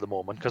manager at the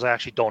moment, because I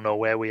actually don't know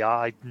where we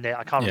are. I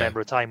can't remember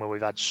a time where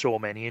we've had so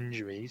many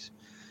injuries,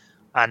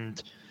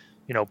 and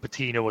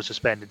Patino was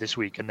suspended this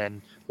week, and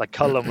then like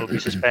Cullen will be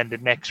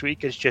suspended next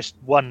week. It's just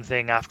one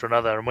thing after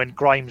another. And when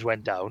Grimes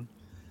went down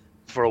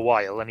for a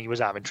while and he was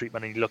having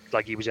treatment and he looked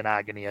like he was in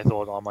agony, I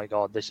thought, oh my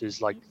God, this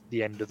is like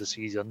the end of the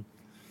season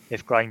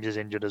if Grimes is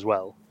injured as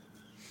well.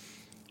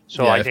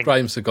 So I think if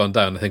Grimes had gone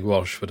down, I think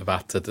Walsh would have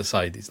had to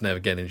decide he's never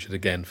getting injured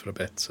again for a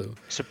bit. So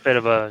it's a bit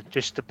of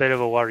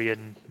a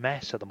worrying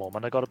mess at the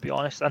moment, I got to be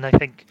honest. And I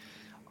think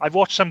I've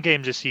watched some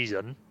games this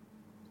season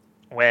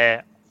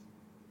where,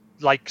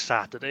 like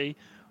Saturday,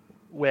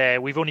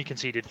 where we've only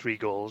conceded 3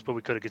 goals, but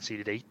we could have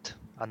conceded 8,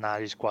 and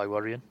that is quite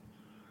worrying.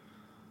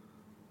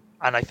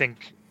 And I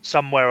think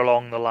somewhere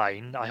along the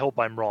line, I hope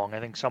I'm wrong, I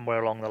think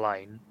somewhere along the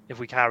line, if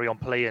we carry on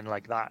playing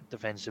like that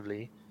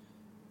defensively,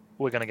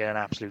 we're going to get an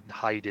absolute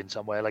hiding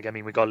somewhere. Like, I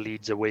mean, we got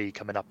Leeds away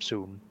coming up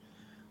soon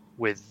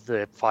with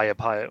the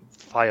firepower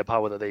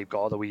that they've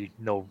got that we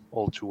know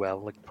all too well,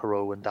 like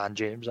Perot and Dan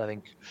James. I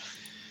think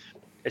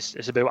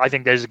it's a bit. I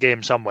think there's a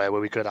game somewhere where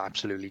we could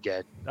absolutely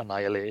get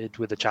annihilated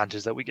with the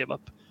chances that we give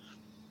up.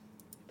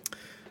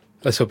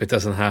 Let's hope it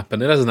doesn't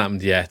happen. It hasn't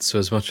happened yet. So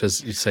as much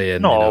as you're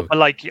saying, but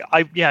like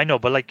I know,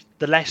 but like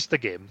the Leicester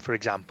game, for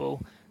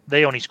example,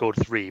 they only scored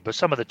 3, but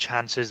some of the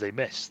chances they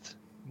missed.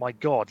 My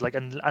God, like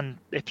and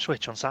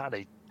Ipswich on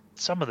Saturday,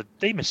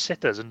 they missed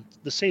sitters, and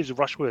the saves of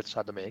Rushworth's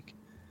had to make.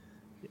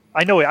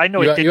 I know.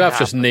 You have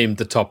just named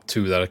the top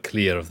 2 that are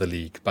clear of the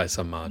league by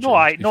some margin.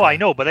 I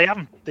know, but they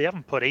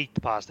haven't put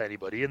 8 past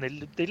anybody,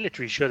 and they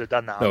literally should have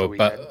done that. No,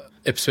 but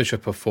Ipswich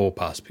have put 4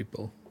 past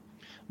people.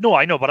 No,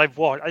 I know, but I've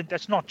watched.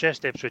 That's not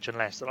just Ipswich and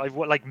Leicester. I've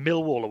watched like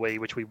Millwall away,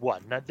 which we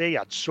won. Now, they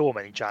had so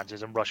many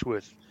chances, and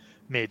Rushworth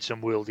made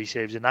some worldy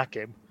saves in that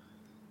game.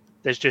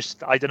 There's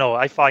just, I don't know.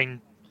 I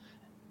find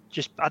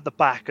just at the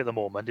back at the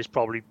moment,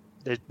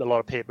 there's a lot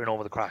of papering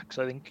over the cracks.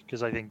 I think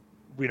because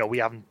we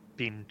haven't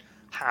been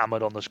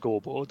hammered on the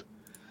scoreboard,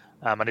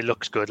 and it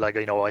looks good. Like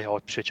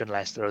Ipswich and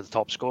Leicester are the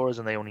top scorers,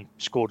 and they only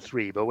scored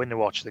 3. But when they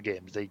watch the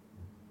games, they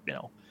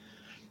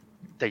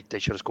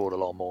should have scored a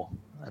lot more,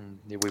 and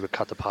we were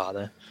cut apart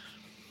there.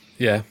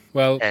 Yeah,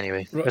 well...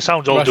 Anyway, it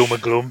sounds all doom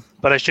and gloom,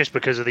 but it's just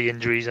because of the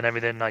injuries and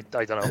everything. I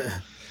don't know.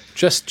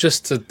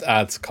 Just to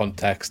add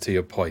context to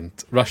your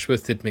point,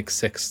 Rushworth did make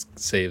 6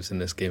 saves in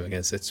this game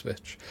against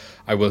Ipswich.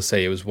 I will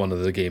say it was one of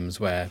the games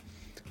where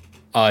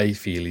I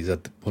feel he's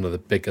had one of the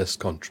biggest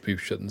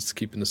contributions to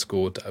keeping the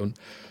score down.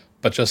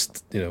 But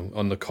just,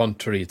 on the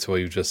contrary to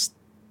what you just...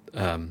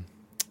 to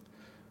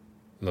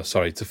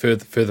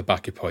further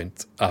back your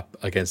point, up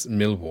against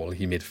Millwall,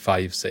 he made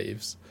 5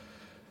 saves.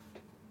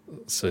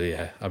 So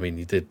yeah, I mean,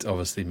 he did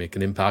obviously make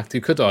an impact.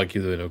 You could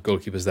argue that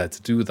goalkeeper's there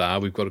to do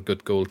that. We've got a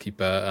good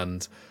goalkeeper,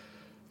 and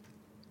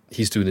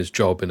he's doing his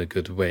job in a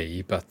good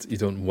way. But you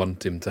don't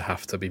want him to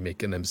have to be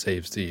making them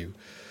saves, do you?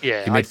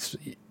 Yeah,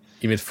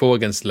 he made 4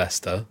 against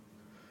Leicester.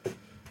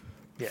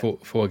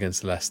 4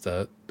 against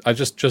Leicester. I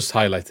just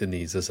highlighting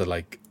these as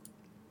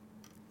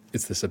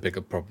is this a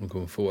bigger problem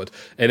going forward?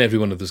 In every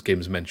one of those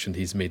games mentioned,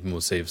 he's made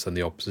more saves than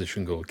the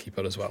opposition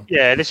goalkeeper as well.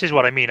 Yeah, this is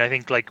what I mean. I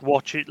think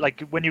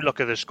when you look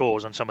at the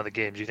scores on some of the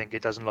games, you think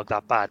it doesn't look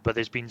that bad. But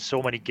there's been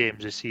so many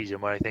games this season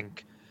where I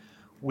think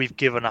we've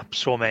given up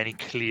so many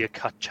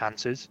clear-cut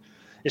chances.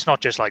 It's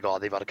not just like,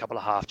 they've had a couple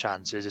of half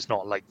chances. It's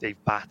not like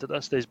they've battered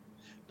us.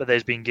 But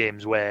there's been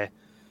games where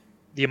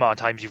the amount of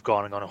times you've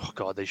gone and gone, oh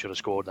God, they should have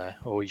scored there,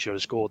 or he should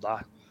have scored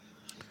that.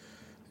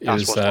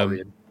 That's what's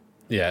worrying.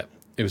 Yeah.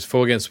 It was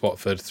 4 against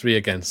Watford, 3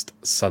 against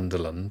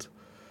Sunderland,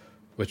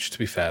 which, to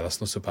be fair,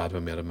 that's not so bad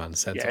when we had a man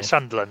sent off. Yeah,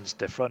 Sunderland's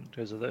different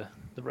because of the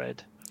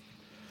red.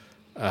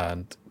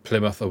 And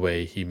Plymouth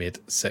away, he made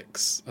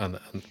 6, and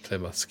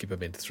Plymouth's keeper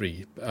made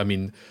 3. I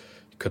mean,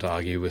 you could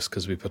argue it's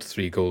because we put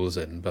 3 goals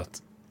in, but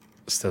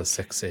still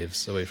 6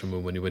 saves away from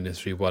home when you win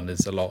 3-1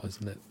 is a lot,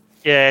 isn't it?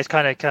 Yeah, it's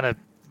kind of.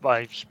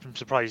 I'm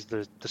surprised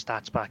the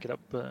stats back it up,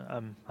 but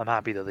I'm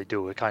happy that they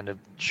do. It kind of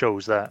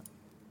shows that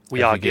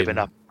we are giving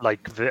up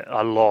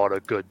a lot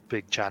of good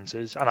big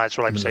chances, and that's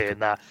what I'm saying.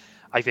 That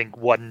I think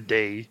one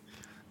day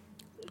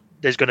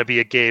there's going to be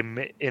a game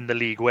in the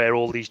league where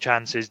all these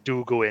chances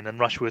do go in, and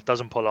Rushworth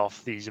doesn't pull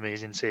off these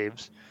amazing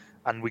saves,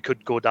 and we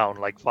could go down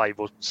 5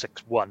 or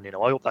 6-1.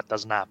 I hope that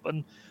doesn't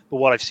happen. But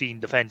what I've seen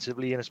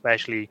defensively, and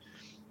especially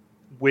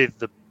with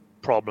the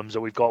problems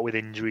that we've got with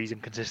injuries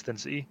and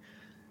consistency,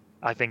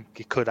 I think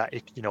it could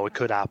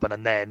happen,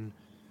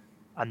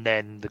 and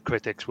then the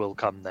critics will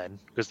come then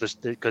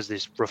because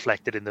this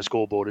reflected in the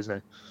scoreboard, isn't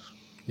it?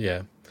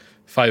 Yeah,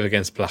 5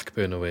 against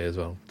Blackburn away as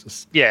well.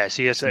 Yeah,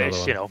 see, it's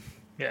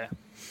yeah.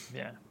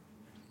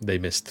 They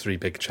missed 3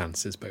 big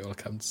chances by all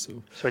accounts,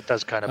 so it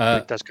does kind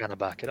of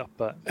back it up.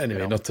 But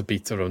anyway, not to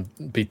beat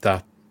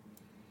that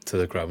to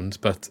the ground,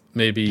 but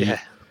maybe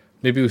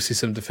we'll see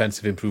some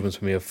defensive improvements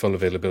when we have full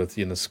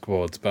availability in the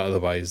squad. But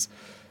otherwise,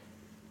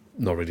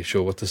 not really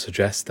sure what to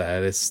suggest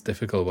there. It's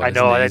difficult. I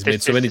know. He's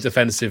made so many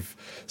defensive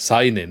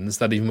signings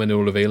that even when they're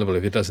all available,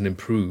 if it doesn't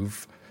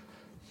improve,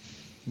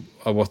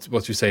 what do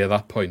you say at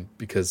that point?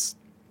 Because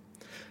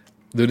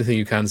the only thing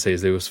you can say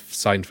is they were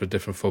signed for a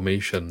different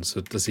formation.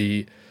 So does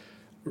he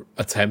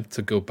attempt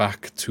to go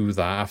back to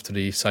that after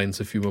he signs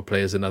a few more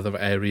players in other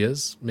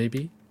areas,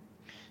 maybe?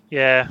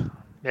 Yeah,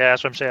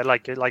 that's what I'm saying.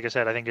 Like I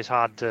said, I think it's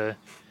hard to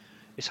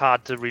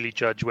really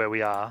judge where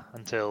we are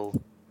until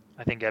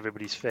I think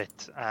everybody's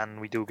fit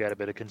and we do get a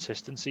bit of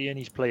consistency, and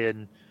he's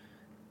playing,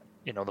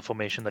 the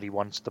formation that he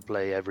wants to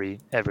play every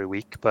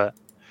week. But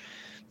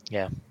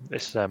yeah,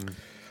 it's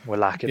we're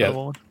lacking at the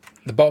moment.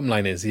 The bottom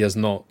line is they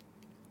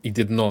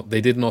did not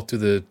do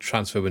the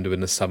transfer window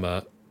in the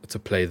summer to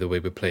play the way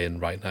we're playing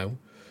right now,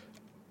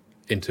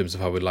 in terms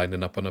of how we're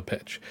lining up on a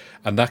pitch.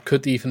 And that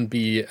could even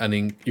be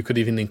you could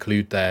even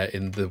include there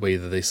in the way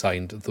that they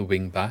signed the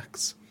wing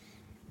backs.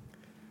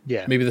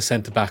 Yeah, maybe the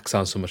centre backs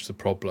aren't so much the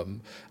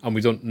problem, and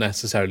we don't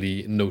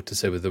necessarily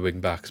notice it with the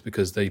wing backs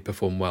because they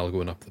perform well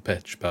going up the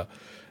pitch. But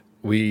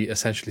we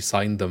essentially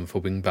signed them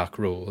for wing back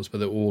roles, but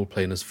they're all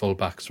playing as full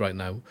backs right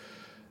now.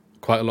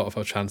 Quite a lot of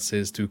our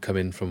chances do come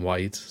in from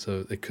wide,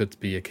 so it could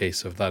be a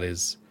case of that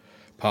is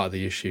part of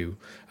the issue.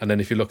 And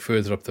then if you look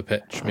further up the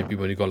pitch, maybe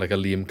when you got a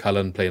Liam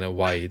Cullen playing out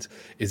wide,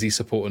 is he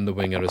supporting the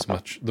winger as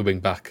much, the wing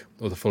back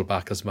or the full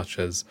back as much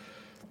as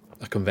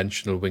a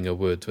conventional winger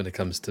would when it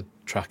comes to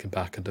tracking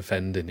back and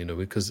defending,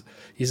 because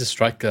he's a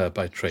striker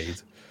by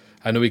trade.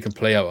 I know he can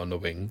play out on the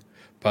wing,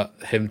 but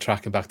him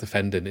tracking back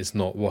defending is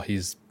not what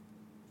he's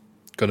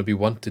going to be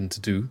wanting to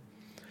do.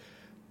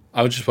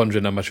 I was just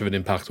wondering how much of an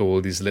impact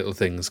all these little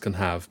things can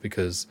have,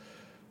 because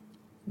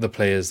the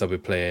players that we're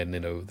playing,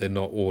 they're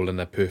not all in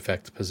a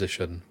perfect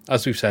position.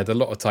 As we've said a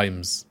lot of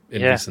times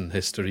in recent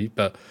history,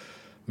 but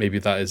maybe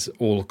that is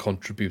all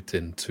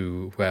contributing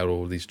to where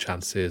all these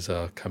chances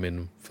are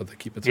coming for the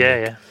keeper to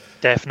make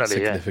definitely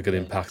significant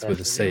impact with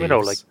the saves.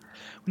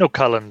 We know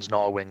Cullen's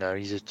not a winger;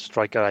 he's a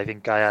striker. I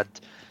think I had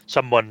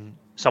someone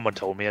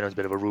told me, and it was a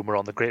bit of a rumor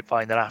on the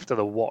grapevine, that after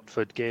the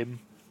Watford game,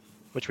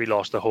 which we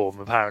lost at home,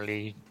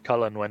 apparently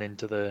Cullen went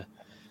into the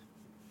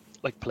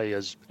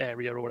players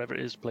area or whatever it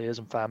is, players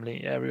and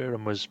family area,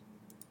 and was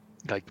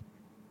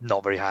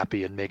not very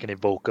happy and making it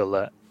vocal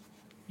that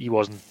he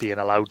wasn't being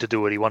allowed to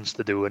do what he wants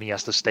to do and he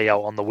has to stay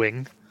out on the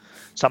wing,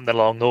 something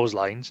along those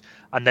lines.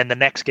 And then the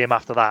next game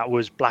after that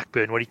was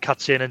Blackburn, where he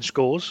cuts in and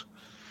scores.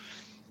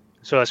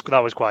 So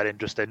that was quite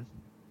interesting.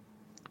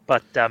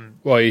 But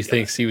he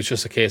thinks he was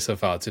just a case of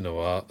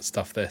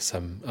stuff this,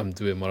 I'm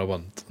doing what I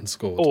want, and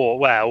scored.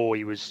 Or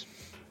he was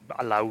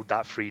allowed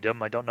that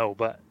freedom. I don't know,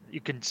 but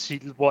you can see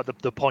what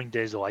the point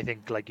is. Though I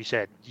think, like you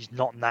said, he's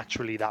not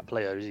naturally that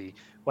player, is he?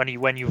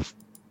 When you've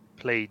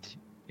played,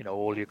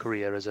 all your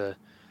career as a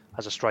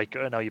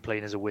striker, and now you're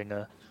playing as a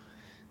winger,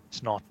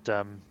 it's not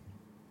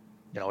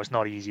it's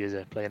not easy, is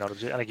it? Playing out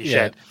of, like you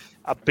said,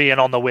 being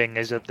on the wing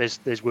is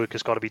there's work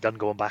that's got to be done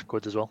going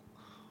backwards as well.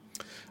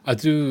 I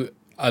do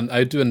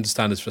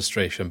understand his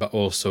frustration, but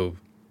also,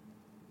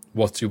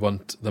 what do you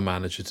want the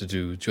manager to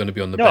do? Do you want to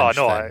be on the bench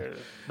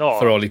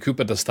for Ollie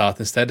Cooper to start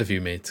instead of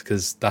you, mate?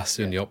 Because that's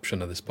the only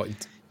option at this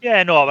point.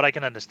 Yeah, no, but I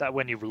can understand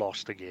when you've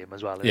lost a game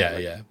as well. Yeah,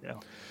 like, yeah. You know,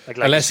 like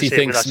Unless he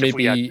thinks if we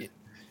maybe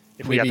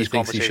had he this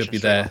thinks he should be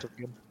conversation there after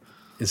the game.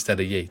 instead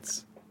of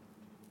Yates.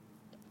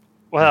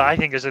 Well, I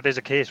think there's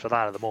a case for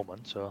that at the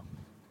moment. So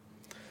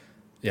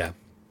Yeah,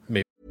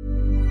 maybe.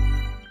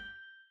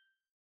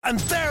 And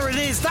there it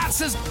is,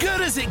 that's as good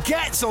as it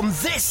gets on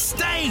this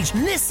stage.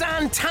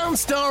 Nissan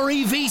Townstar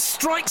EV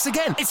strikes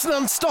again. It's an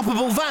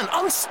unstoppable van,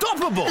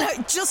 unstoppable.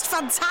 Just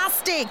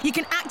fantastic. You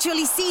can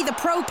actually see the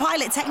Pro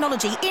Pilot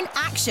technology in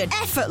action.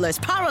 Effortless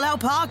parallel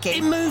It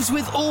parking. moves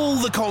with all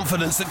the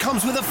confidence that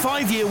comes with a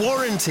 5-year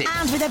warranty.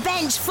 And with a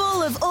bench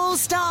full of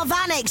all-star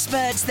van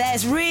experts,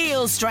 there's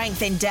real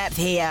strength in depth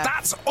here.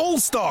 That's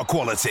all-star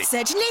quality.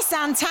 Search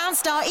Nissan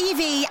Townstar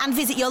EV and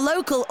visit your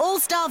local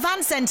all-star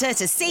van centre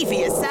to see for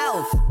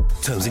yourself.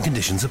 Terms and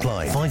conditions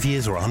apply. 5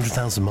 years or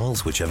 100,000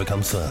 miles, whichever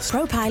comes first.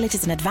 Pro Pilot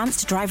is an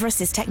advanced driver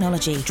assist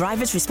technology.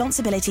 Driver's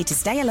responsibility to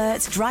stay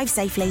alert, drive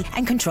safely,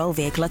 and control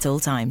vehicle at all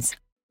times.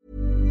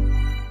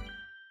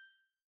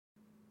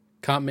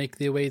 Can't make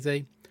the away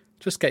day?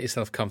 Just get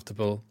yourself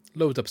comfortable,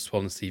 load up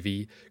Swansea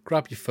TV,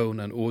 grab your phone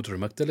and order a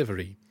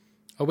McDelivery.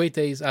 Away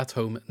days at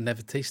home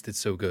never tasted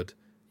so good.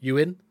 You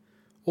in?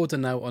 Order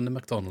now on the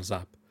McDonald's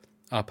app.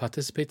 Our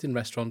participating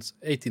restaurants,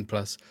 18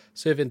 plus,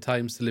 serving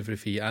times, delivery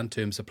fee and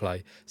terms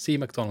apply. See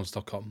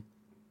mcdonalds.com.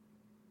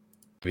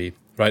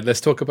 Right,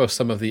 let's talk about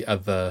some of the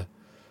other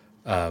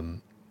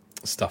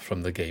stuff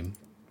from the game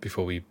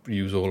before we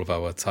use all of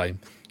our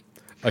time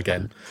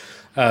again.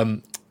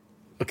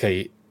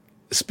 Okay,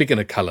 speaking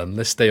of Cullen,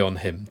 let's stay on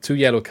him. 2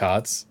 yellow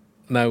cards.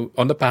 Now,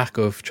 on the back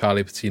of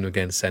Charlie Patino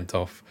getting sent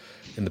off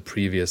in the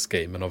previous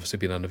game and obviously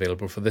being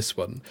unavailable for this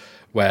one,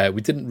 where we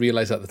didn't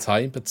realise at the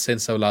time, but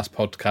since our last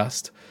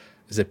podcast,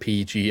 is it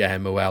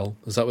PGMOL?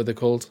 Is that what they're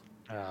called?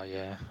 oh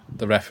yeah,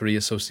 The Referee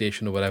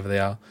Association or whatever they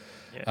are.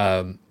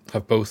 Yeah.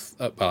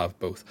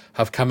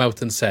 Have come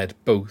out and said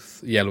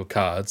both yellow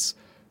cards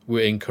were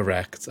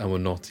incorrect and were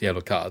not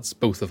yellow cards.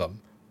 Both of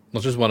them.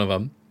 Not just one of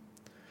them.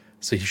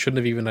 So he shouldn't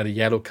have even had a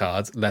yellow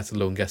card, let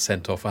alone get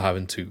sent off for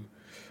having 2.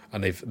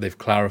 And they've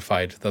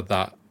clarified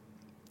that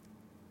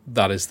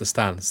is the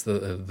stance,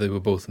 that they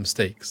were both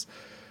mistakes.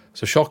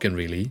 So shocking,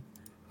 really,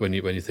 when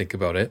you think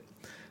about it.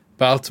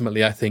 But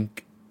ultimately, I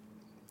think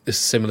it's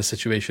a similar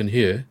situation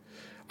here.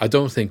 I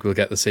don't think we'll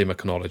get the same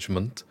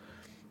acknowledgement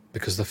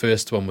because the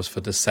first one was for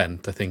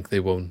dissent. I think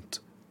they won't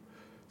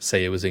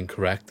say it was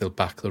incorrect. They'll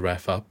back the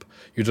ref up.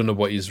 You don't know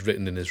what he's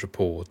written in his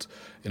report.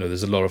 You know,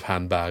 there's a lot of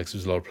handbags,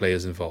 there's a lot of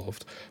players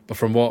involved. But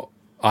from what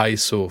I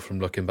saw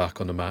from looking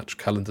back on the match,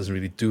 Cullen doesn't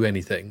really do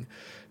anything.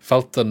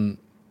 Fulton,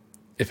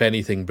 if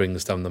anything,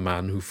 brings down the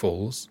man who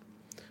falls.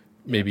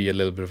 Maybe a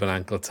little bit of an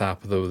ankle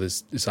tap, though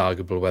it's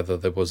arguable whether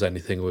there was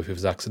anything or if it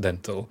was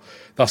accidental.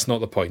 That's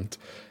not the point.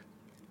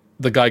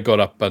 The guy got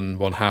up and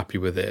wasn't happy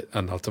with it,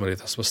 and ultimately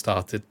that's what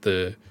started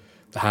the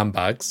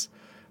handbags.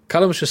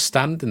 Callum was just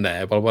standing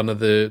there while one of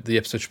the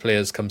Ipswich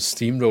players comes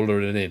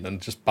steamrolling in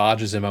and just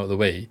barges him out of the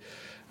way.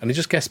 And he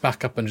just gets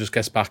back up and just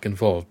gets back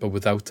involved, but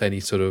without any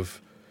sort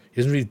of... He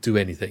doesn't really do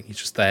anything. He's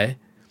just there.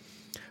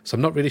 So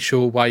I'm not really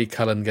sure why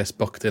Cullen gets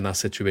booked in that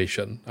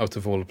situation out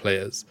of all the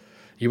players.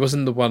 He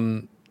wasn't the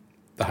one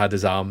that had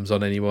his arms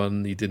on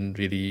anyone.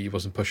 He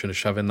wasn't pushing or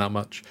shoving that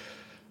much.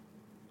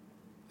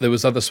 There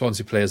was other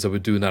Swansea players that were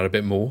doing that a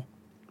bit more.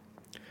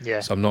 yeah.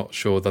 So I'm not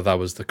sure that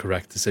was the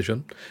correct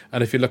decision.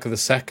 And if you look at the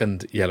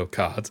second yellow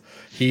card,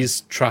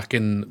 he's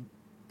tracking,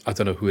 I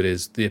don't know who it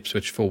is, the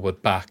Ipswich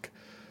forward back,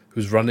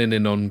 who's running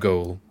in on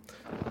goal.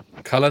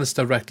 Cullen's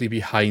directly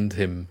behind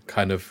him,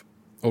 kind of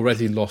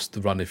already lost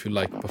the run, if you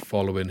like, but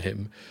following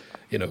him.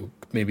 You know,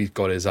 maybe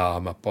got his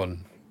arm up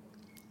on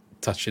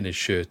touching his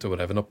shirt or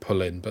whatever, not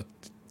pulling, but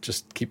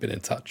just keeping in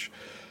touch.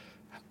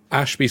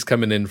 Ashby's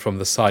coming in from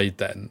the side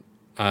then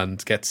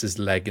and gets his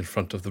leg in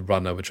front of the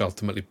runner, which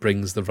ultimately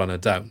brings the runner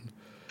down.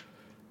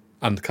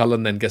 And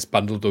Cullen then gets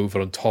bundled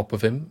over on top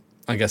of him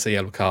and gets a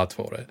yellow card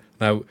for it.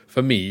 Now,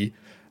 for me,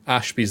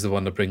 Ashby's the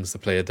one that brings the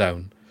player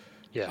down,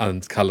 Yeah.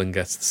 and Cullen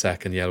gets the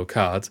second yellow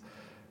card.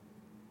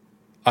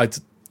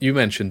 You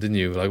mentioned, didn't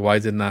you, like, why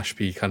didn't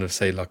Ashby kind of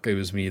say, look, it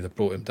was me that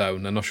brought him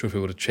down? I'm not sure if it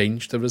would have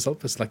changed the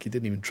result. It's like he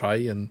didn't even try,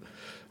 and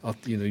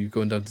you're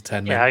going down to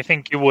 10 men. Yeah, I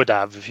think you would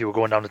have if you were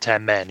going down to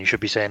 10 men. You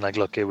should be saying, like,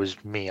 look, it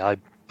was me. I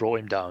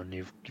brought him down.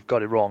 You've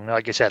got it wrong.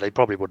 Like I said, they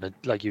probably wouldn't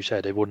have, like you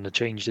said, they wouldn't have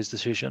changed his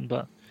decision,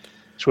 but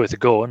it's worth a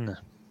go, isn't it?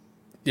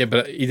 Yeah,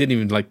 but he didn't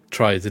even, like,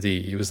 try, did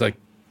he? He was like,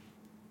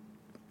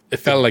 it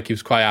felt like he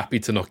was quite happy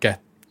to not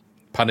get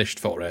punished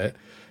for it.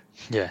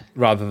 Yeah.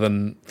 Rather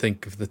than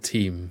think of the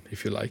team,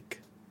 if you like.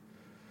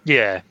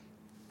 Yeah.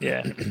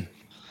 Yeah.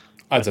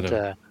 I don't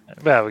know.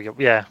 Well,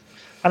 yeah.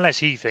 Unless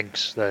he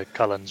thinks that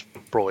Cullen's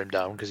brought him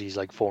down because he's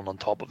like fallen on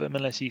top of him.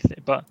 Unless he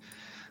but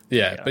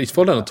but he's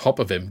fallen on top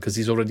of him because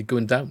he's already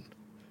going down.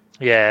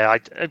 Yeah.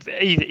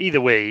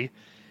 Either way,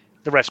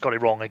 the ref's got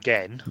it wrong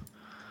again.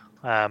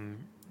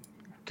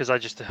 Because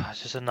it's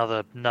just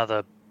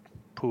another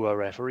poor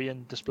referee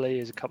and display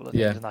is a couple of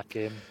things in that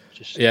game.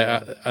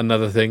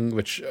 Another thing,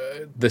 which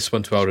this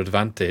one to our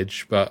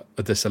advantage, but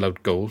a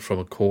disallowed goal from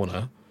a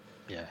corner.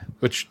 Yeah.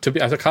 Which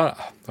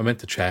I meant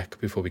to check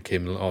before we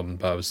came on,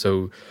 but I was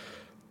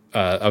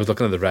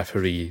looking at the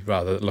referee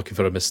rather than looking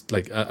for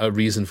a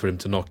reason for him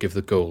to not give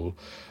the goal,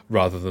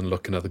 rather than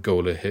looking at the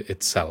goal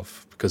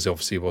itself, because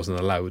obviously it wasn't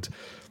allowed.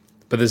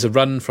 But there's a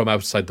run from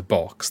outside the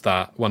box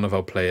that one of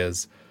our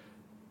players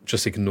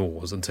just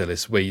ignores until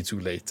it's way too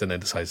late and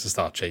then decides to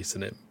start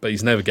chasing him. But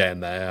he's never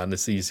getting there, and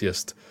it's the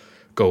easiest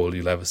goal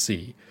you'll ever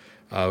see.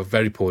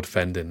 Very poor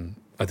defending.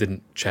 I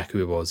didn't check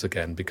who it was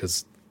again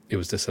because it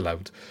was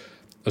disallowed.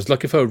 I was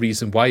looking for a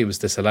reason why it was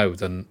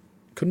disallowed and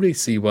couldn't really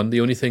see one. The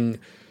only thing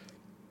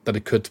that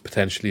it could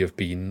potentially have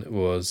been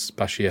was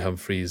Bashir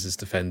Humphreys is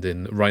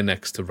defending right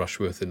next to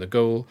Rushworth in the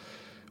goal,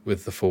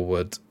 with the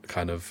forward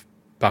kind of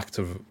back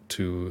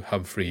to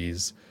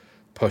Humphreys,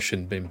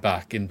 pushing him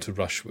back into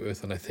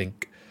Rushworth. And I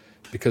think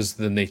because of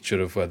the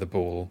nature of where the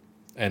ball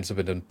ends up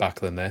in the back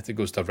of the net, it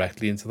goes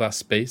directly into that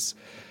space.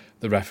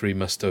 The referee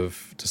must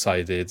have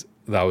decided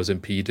that was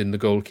impeding the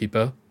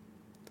goalkeeper.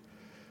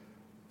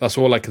 That's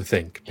all I can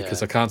think,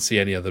 because I can't see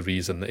any other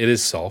reason. It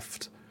is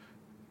soft.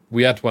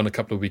 We had one a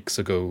couple of weeks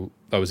ago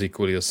that was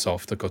equally as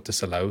soft that got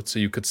disallowed. So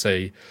you could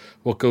say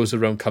what goes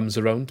around comes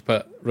around,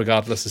 but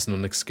regardless, it's not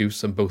an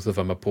excuse, and both of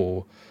them are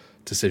poor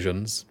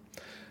decisions.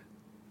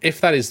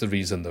 If that is the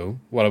reason, though,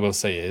 what I will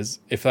say is,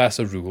 if that's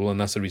a rule and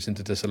that's a reason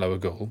to disallow a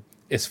goal,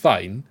 it's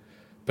fine,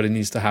 but it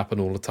needs to happen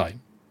all the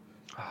time.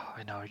 Oh,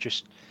 I know. I'm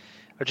just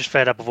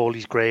fed up of all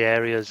these grey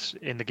areas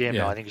in the game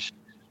now. I think it's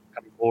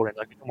kind of boring.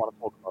 Like, we don't want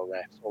to talk about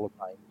refs all the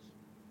time.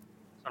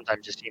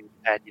 Sometimes it seems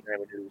petty when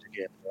you lose a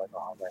game. You're like,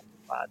 oh, that's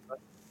bad. But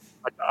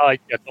I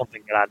don't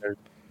think it had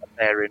a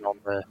bearing on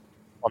the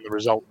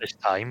result this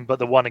time. But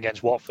the one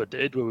against Watford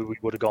did, where we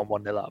would have gone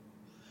 1-0 up.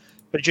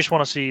 But I just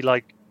want to see,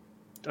 like,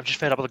 I'm just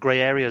fed up with the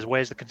grey areas.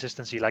 Where's the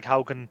consistency? Like,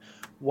 how can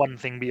one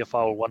thing be a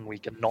foul one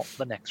week and not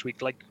the next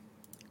week? Like,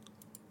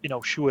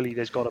 surely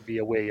there's got to be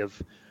a way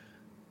of,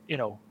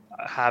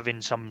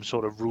 having some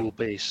sort of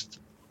rule-based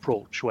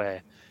approach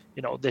where,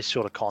 this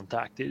sort of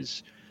contact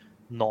is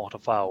not a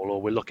foul,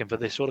 or we're looking for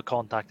this sort of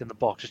contact in the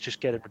box. It's just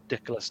getting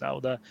ridiculous now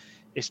that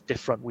it's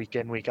different week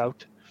in, week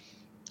out.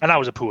 And that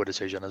was a poor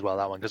decision as well,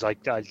 that one, because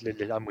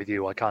I'm with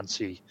you. I can't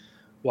see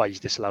why he's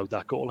disallowed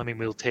that goal. I mean,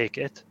 we'll take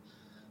it.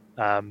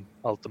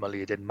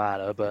 Ultimately, it didn't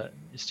matter, but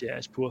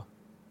it's poor.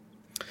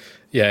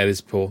 Yeah, it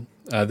is poor.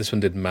 This one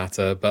didn't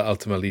matter, but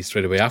ultimately,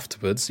 straight away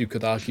afterwards, you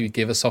could argue he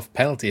gave a soft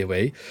penalty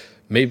away,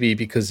 maybe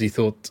because he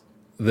thought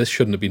this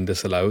shouldn't have been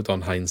disallowed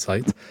on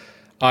hindsight.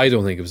 I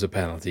don't think it was a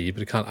penalty, but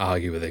you can't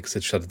argue with it because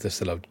it should have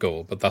disallowed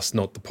goal. But that's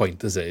not the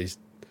point, is it?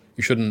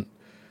 You shouldn't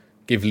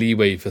give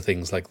leeway for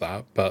things like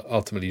that, but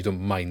ultimately you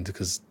don't mind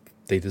because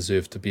they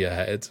deserve to be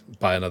ahead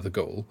by another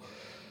goal.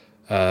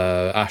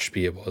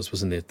 Ashby it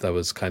wasn't it? That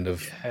was kind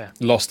of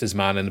lost his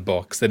man in the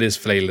box. That is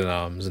flailing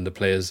arms, and the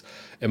players,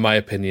 in my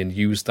opinion,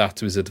 used that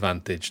to his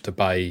advantage to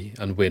buy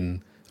and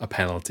win a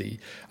penalty.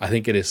 I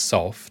think it is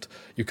soft.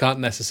 You can't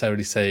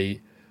necessarily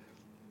say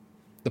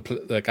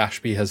like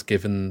Ashby has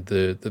given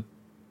the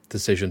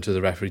decision to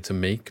the referee to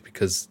make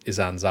because his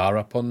hands are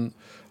up on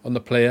the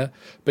player,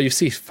 but you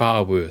see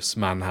far worse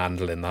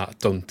manhandling that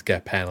don't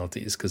get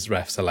penalties because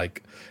refs are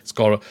like,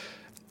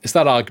 it's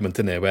that argument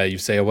in there where you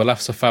say, oh, well,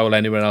 that's a foul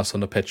anywhere else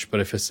on the pitch, but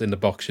if it's in the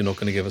box, you're not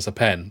going to give us a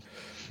pen.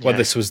 Well,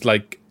 this was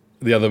like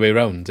the other way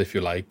around, if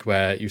you like,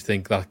 where you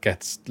think that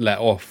gets let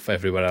off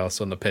everywhere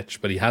else on the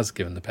pitch, but he has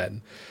given the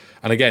pen.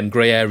 And again,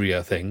 grey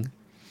area thing,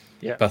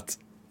 but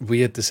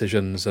weird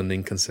decisions and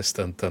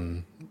inconsistent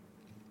and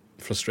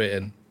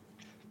frustrating.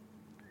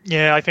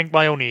 Yeah, I think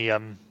my only... I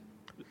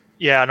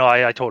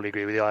totally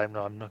agree with you. I'm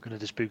not going to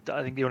dispute that.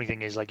 I think the only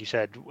thing is, like you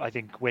said, I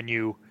think when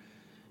you...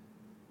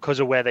 Because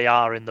of where they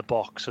are in the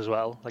box as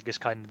well, like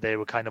they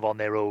were kind of on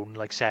their own,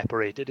 like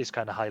separated. It's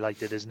kind of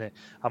highlighted, isn't it?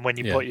 And when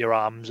you put your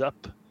arms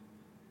up,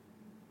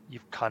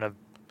 you've kind of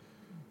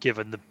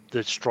given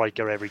the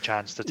striker every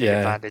chance to take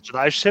advantage. And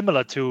that was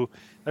similar to,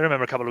 I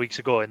remember a couple of weeks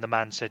ago in the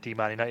Man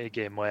United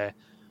game where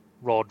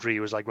Rodri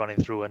was like running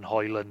through and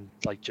Højlund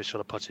like just sort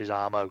of puts his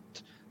arm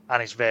out,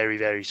 and it's very,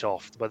 very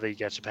soft. Whether he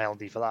gets a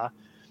penalty for that,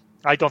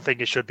 I don't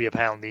think it should be a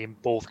penalty in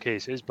both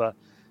cases. But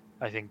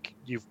I think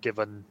you've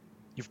given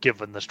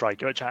the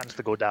striker a chance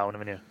to go down,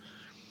 haven't you?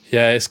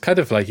 Yeah, it's kind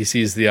of like he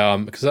sees the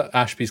arm, because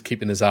Ashby's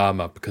keeping his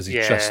arm up because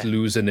he's just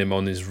losing him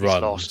on his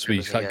run. Lost, so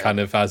he kind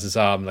of has his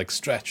arm like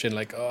stretching,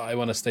 like, oh, I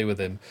want to stay with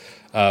him.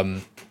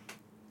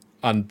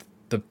 And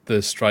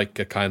the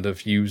striker kind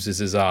of uses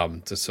his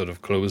arm to sort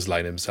of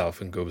clothesline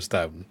himself and goes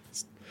down.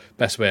 It's the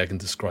best way I can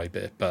describe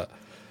it, but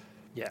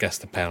gets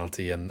the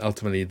penalty. And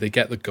ultimately, they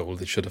get the goal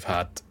they should have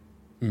had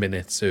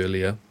minutes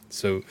earlier.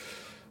 So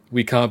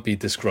we can't be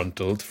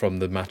disgruntled from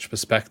the match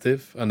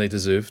perspective, and they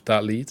deserved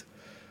that lead.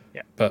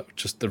 Yeah. But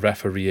just the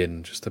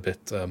refereeing, just a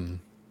bit,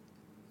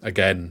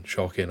 again,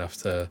 shocking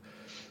after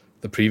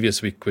the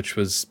previous week, which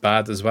was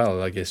bad as well.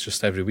 Like, it's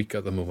just every week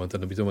at the moment,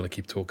 and we don't want to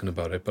keep talking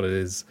about it, but it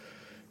is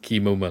key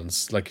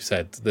moments. Like you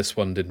said, this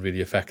one didn't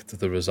really affect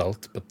the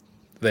result, but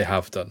they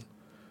have done.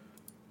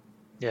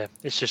 Yeah,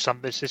 it's just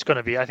something. It's going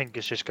to be. I think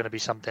it's just going to be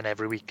something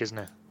every week, isn't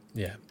it?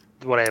 Yeah.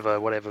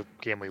 Whatever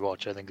game we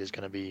watch, I think there's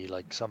going to be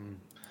like some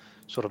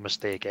sort of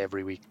mistake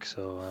every week.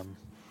 So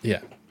yeah.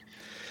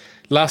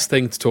 Last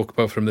thing to talk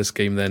about from this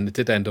game then, it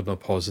did end up on a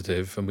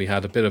positive, and we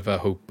had a bit of a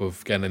hope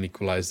of getting an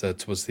equaliser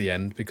towards the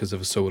end because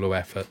of a solo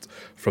effort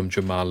from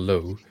Jamal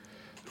Lowe,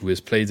 who is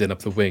played in up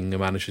the wing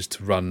and manages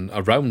to run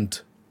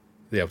around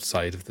the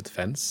outside of the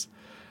defence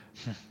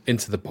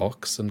into the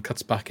box and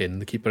cuts back in.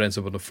 The keeper ends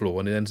up on the floor,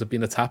 and it ends up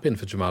being a tap-in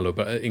for Jamal Lowe,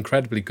 but an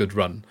incredibly good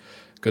run,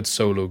 good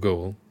solo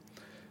goal.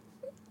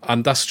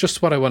 And that's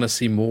just what I want to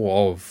see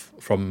more of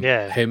from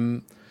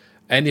him,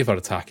 any of our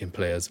attacking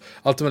players.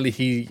 Ultimately,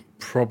 he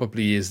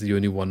probably is the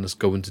only one that's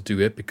going to do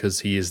it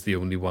because he is the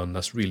only one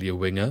that's really a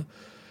winger.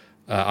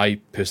 I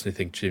personally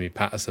think Jamie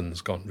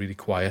Patterson's gone really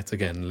quiet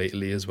again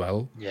lately as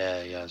well.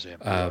 Yeah, he has.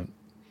 Yeah.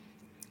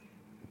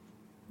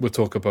 We'll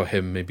talk about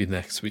him maybe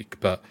next week,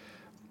 but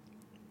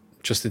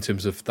just in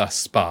terms of that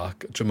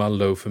spark, Jamal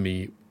Lowe for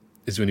me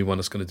is the only one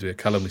that's going to do it.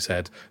 Callum, we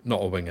said,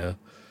 not a winger.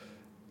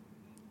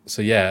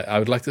 So yeah, I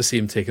would like to see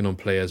him taking on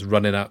players,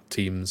 running at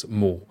teams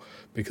more,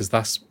 because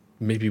that's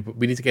maybe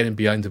we need to get him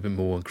behind a bit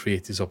more and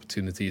create these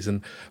opportunities.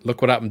 And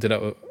look what happened.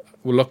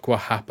 Look what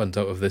happened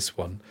out of this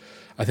one.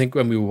 I think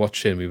when we were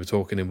watching, we were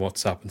talking in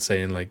WhatsApp and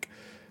saying like,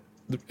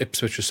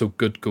 Ipswich are so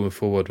good going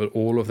forward, but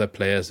all of their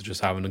players are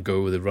just having a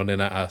go. They're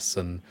running at us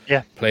and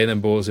playing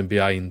them balls in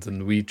behind,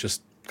 and we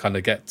just kind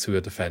of get to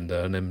a defender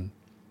and then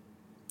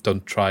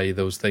don't try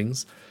those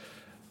things.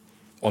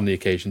 On the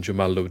occasion,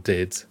 Jamal Lowe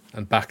did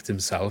and backed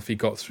himself. He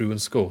got through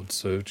and scored.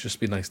 So it'd just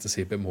be nice to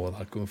see a bit more of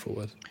that going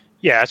forward.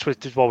 Yeah, that's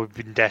what we've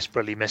been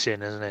desperately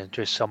missing, isn't it?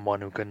 Just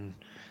someone who can.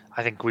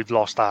 I think we've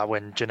lost that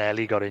when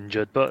Janelli got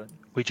injured, but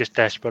we just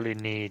desperately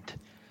need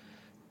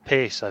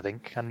pace, I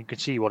think. And you can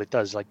see what it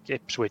does. Like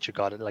Ipswich have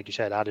got it, like you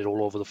said, had it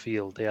all over the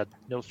field. They had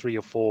 3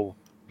 or 4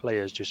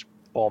 players just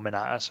bombing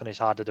at us, and it's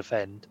hard to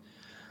defend.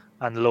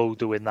 And Lowe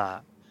doing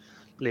that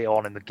later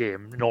on in the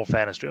game. In all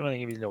fairness to him, I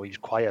think he was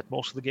quiet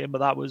most of the game, but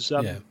that was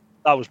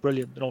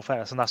brilliant. In all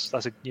fairness,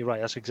 and you're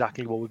right. That's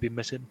exactly what we've been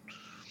missing.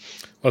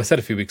 Well, I said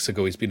a few weeks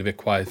ago he's been a bit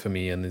quiet for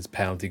me, and his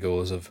penalty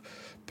goals have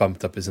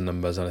bumped up his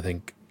numbers, and I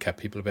think kept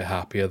people a bit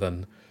happier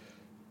than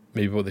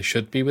maybe what they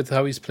should be with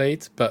how he's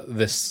played. But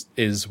this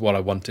is what I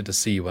wanted to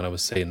see when I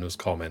was saying those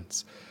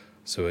comments.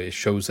 So it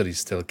shows that he's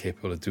still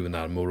capable of doing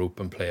that, a more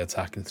open play,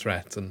 attacking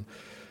threat, and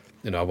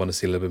I want to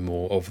see a little bit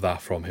more of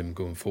that from him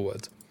going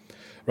forward.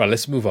 Right,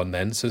 let's move on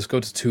then. So let's go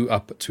to 2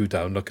 up, 2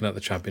 down, looking at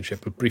the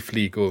Championship. We'll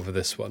briefly go over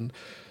this one.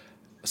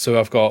 So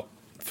I've got,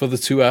 for the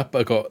 2 up,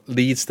 I've got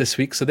Leeds this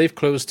week. So they've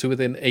closed to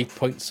within 8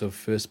 points of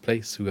first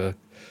place, who are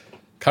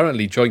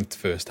currently joint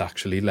first,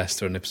 actually.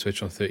 Leicester and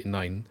Ipswich on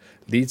 39.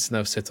 Leeds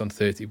now sit on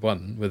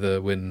 31 with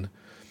a win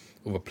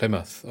over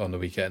Plymouth on the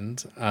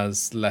weekend,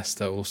 as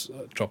Leicester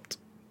also dropped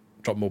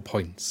more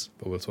points,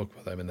 but we'll talk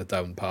about them in the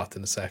down part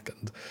in a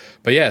second.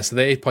 But yeah, so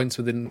they're 8 points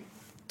within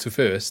to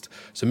first.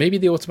 So maybe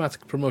the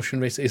automatic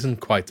promotion race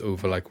isn't quite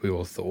over like we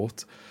all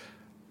thought.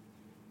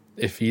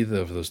 If either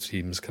of those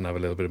teams can have a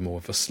little bit more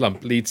of a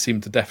slump, Leeds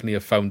seem to definitely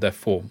have found their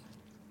form.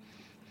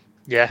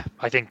 Yeah,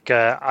 I think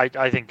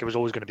I think it was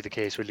always going to be the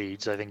case with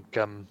Leeds. I think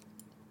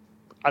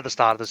at the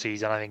start of the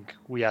season, I think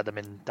we had them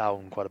in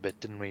down quite a bit,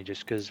 didn't we?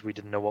 Just because we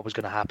didn't know what was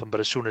going to happen.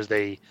 But as soon as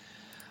they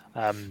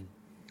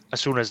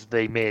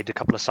made a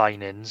couple of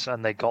signings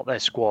and they got their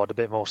squad a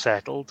bit more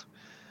settled,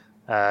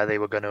 they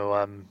were going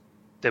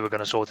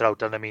to sort it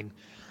out. And I mean,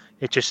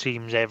 it just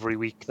seems every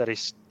week that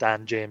it's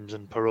Dan James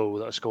and Perot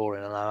that are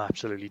scoring, and I'm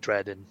absolutely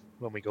dreading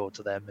when we go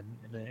to them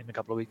in a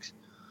couple of weeks.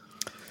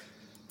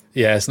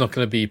 Yeah, it's not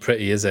going to be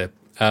pretty, is it?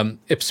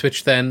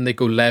 Ipswich then, they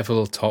go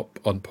level top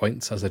on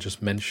points, as I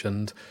just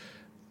mentioned,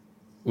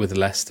 with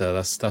Leicester.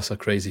 That's a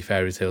crazy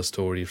fairy tale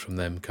story from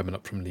them coming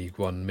up from League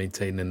One,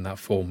 maintaining that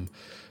form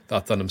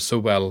that done them so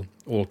well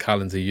all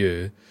calendar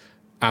year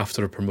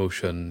after a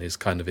promotion is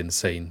kind of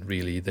insane,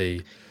 really.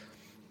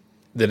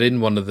 They're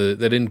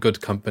in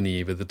good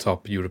company with the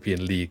top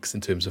European leagues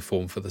in terms of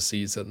form for the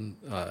season,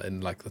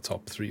 in like the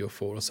top 3 or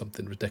 4 or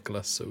something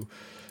ridiculous. So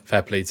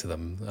fair play to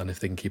them, and if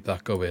they can keep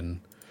that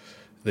going,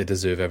 they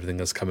deserve everything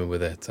that's coming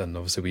with it. And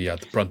obviously we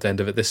had the brunt end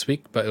of it this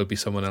week, but it'll be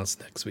someone else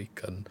next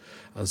week, and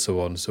so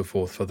on and so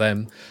forth for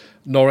them.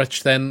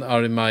 Norwich then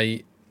are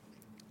I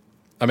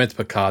meant to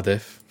put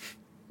Cardiff,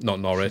 not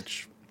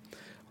Norwich,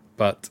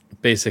 but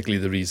basically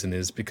the reason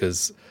is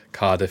because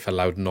Cardiff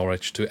allowed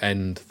Norwich to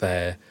end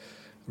their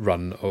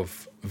run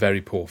of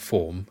very poor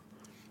form,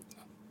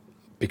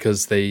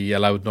 because they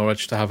allowed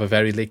Norwich to have a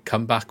very late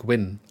comeback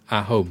win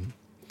at home.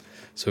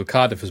 So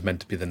Cardiff was meant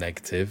to be the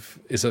negative.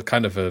 It's a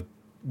kind of a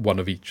one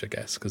of each, I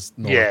guess, because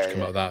Norwich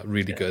came out of that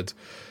really good.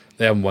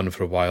 They haven't won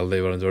for a while.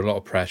 They were under a lot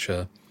of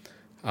pressure,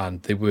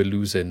 and they were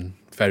losing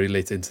very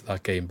late into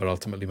that game, but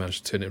ultimately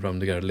managed to turn it around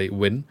to get a late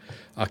win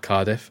at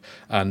Cardiff.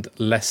 And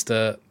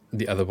Leicester,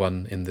 the other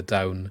one in the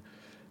down,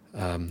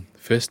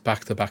 first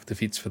back-to-back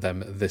defeats for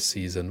them this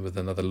season with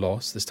another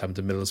loss, this time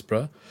to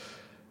Middlesbrough.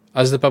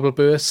 Has the bubble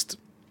burst,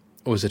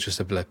 or is it just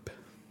a blip?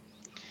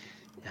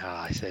 Yeah,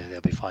 I say they'll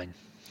be fine.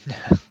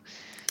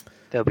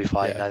 They'll be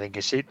fine. Yeah. I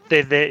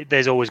think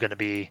there's always going to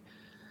be,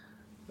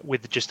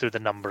 with just through the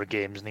number of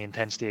games and the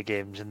intensity of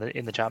games in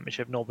the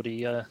Championship,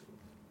 nobody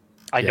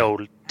I know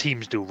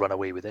teams do run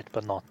away with it,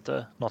 but not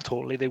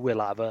totally. They will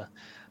have a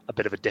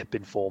bit of a dip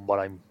in form, but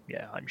I'm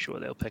sure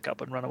they'll pick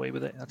up and run away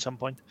with it at some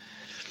point.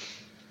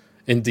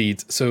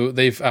 Indeed. So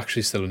they've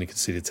actually still only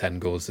conceded 10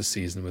 goals this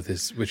season,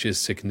 which is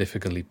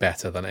significantly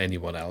better than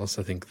anyone else.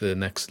 I think the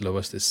next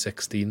lowest is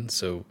 16,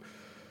 so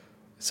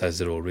it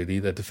says it all, really.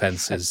 Their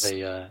defence is...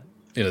 they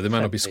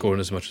might not be scoring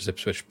as much as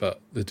Ipswich,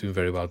 but they're doing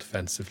very well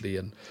defensively,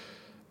 and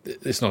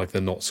it's not like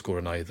they're not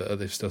scoring either.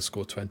 They've still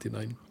scored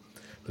 29.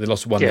 But they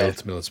lost 1-0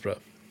 to Middlesbrough.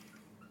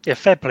 Yeah,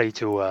 fair play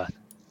to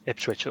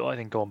Ipswich, though, I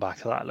think, going back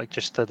to that. Like,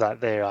 just that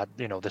they're at,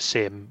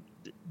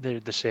 they're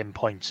the same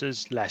points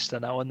as Leicester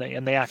now, and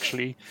they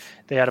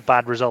had a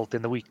bad result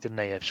in the week, didn't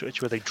they,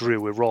 Ipswich, where they drew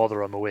with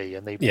Rotherham away,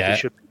 and they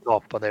should be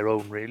top on their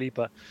own, really.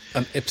 But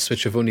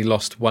Ipswich have only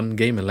lost one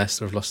game, and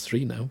Leicester have lost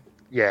 3 now.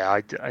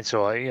 Yeah, I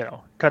saw,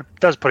 kind of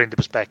does put into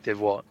perspective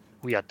what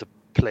we had to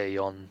play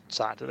on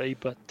Saturday,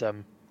 but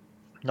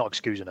not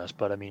excusing us.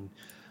 But I mean,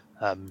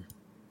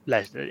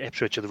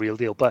 Ipswich are the real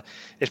deal. But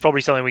it's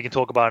probably something we can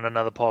talk about in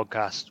another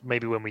podcast,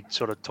 maybe when we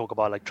sort of talk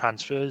about like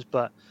transfers.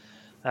 But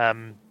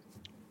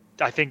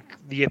I think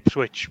the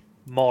Ipswich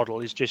model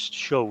just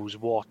shows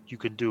what you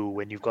can do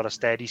when you've got a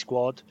steady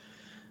squad.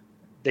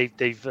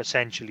 They've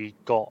essentially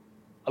got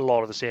a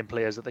lot of the same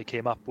players that they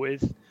came up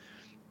with.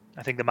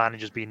 I think the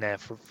manager's been there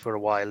for a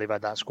while. They've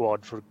had that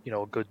squad for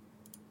a good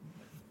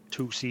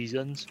 2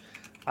 seasons,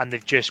 and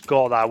they've just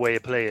got that way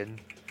of playing,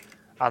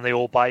 and they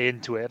all buy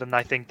into it. And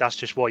I think that's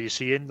just what you're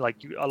seeing. Like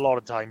a lot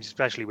of times,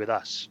 especially with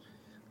us,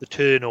 the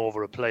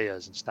turnover of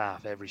players and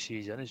staff every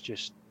season is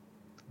just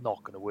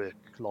not going to work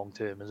long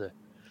term, is it?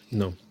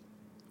 No.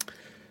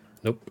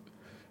 Nope.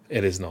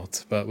 It is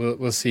not. But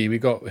we'll see. We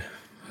got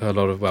a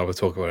lot of... Well, we'll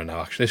talk about it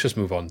now, actually. Let's just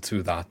move on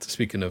to that.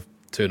 Speaking of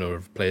turnover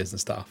of players and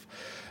staff.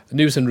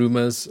 News and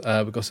rumours.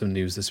 We've got some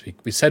news this week.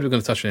 We said we were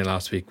going to touch on it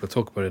last week. We'll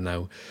talk about it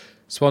now.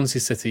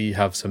 Swansea City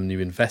have some new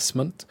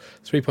investment.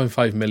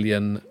 3.5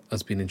 million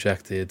has been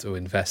injected or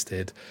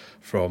invested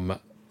from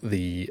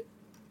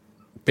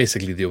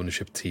basically the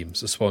ownership team.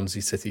 So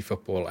Swansea City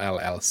Football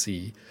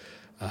LLC,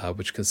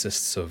 which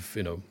consists of,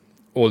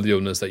 all the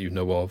owners that you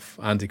know of: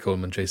 Andy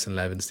Coleman, Jason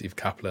Levin, Steve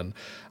Kaplan,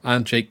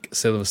 and Jake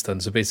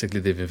Silverstone. So basically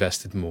they've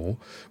invested more,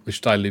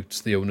 which dilutes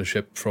the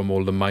ownership from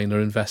all the minor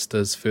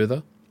investors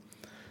further.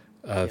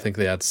 I think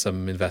they had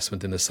some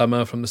investment in the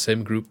summer from the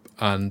same group,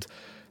 and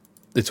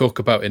they talk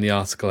about in the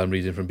article I'm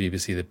reading from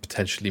BBC that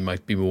potentially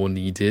might be more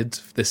needed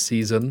this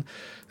season.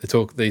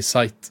 They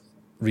cite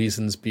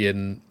reasons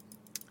being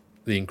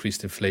the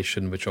increased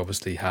inflation, which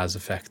obviously has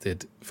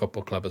affected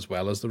football club as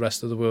well as the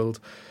rest of the world.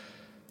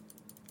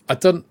 I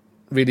don't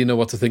really know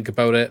what to think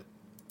about it.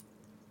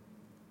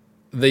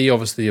 They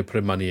obviously are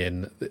putting money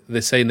in.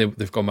 They're saying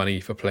they've got money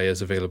for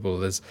players available.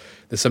 There's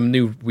some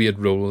new weird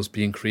roles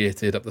being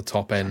created at the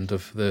top end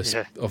of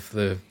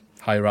the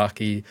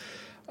hierarchy.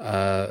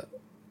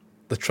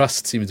 The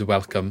trust seems to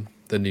welcome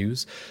the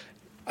news.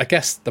 I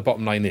guess the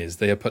bottom line is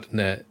they're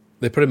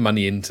putting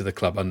money into the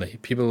club, aren't they?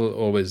 People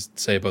always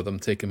say about them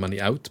taking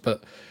money out,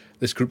 but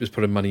this group is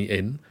putting money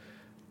in,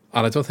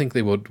 and I don't think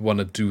they would want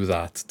to do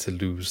that to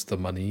lose the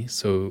money.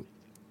 So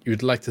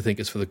you'd like to think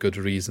it's for the good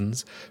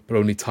reasons, but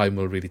only time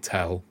will really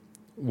tell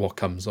what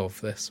comes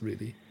of this,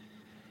 really.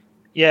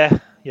 Yeah.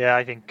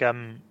 I think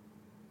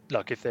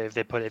look, if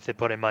they're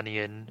putting money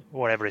in,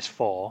 whatever it's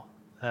for,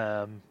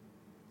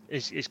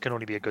 it can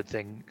only be a good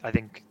thing. I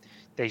think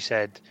they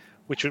said,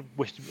 which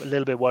was a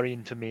little bit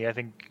worrying to me. I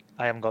think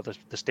I haven't got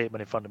the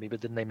statement in front of me, but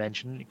didn't they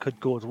mention it could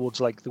go towards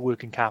like the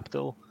working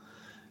capital,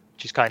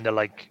 which is kind of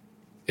like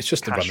it's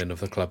just the running of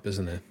the club,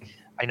 isn't it?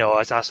 I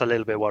know that's a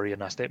little bit worrying,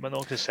 that statement,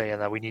 though, because saying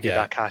that we needed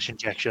that cash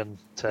injection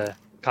to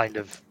kind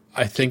of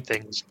keep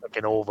things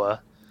looking over.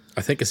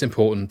 I think it's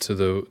important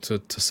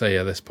to say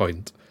at this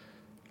point,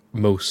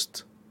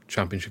 most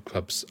Championship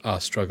clubs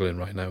are struggling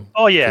right now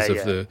because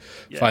of the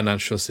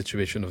financial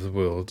situation of the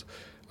world,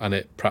 and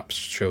it perhaps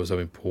shows how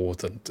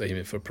important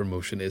aiming for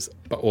promotion is,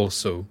 but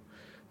also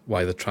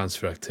why the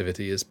transfer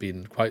activity has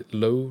been quite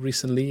low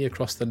recently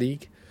across the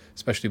league,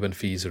 especially when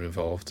fees are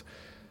involved.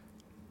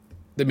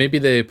 Maybe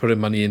they're putting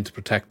money in to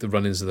protect the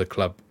run-ins of the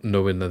club,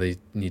 knowing that they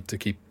need to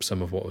keep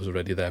some of what was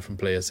already there from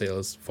player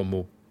sales for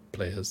more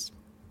players.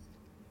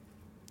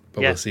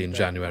 But we'll see in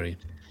January.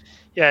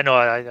 Yeah, no,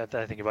 I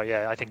think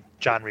I think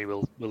January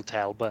will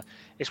tell. But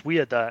it's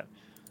weird that,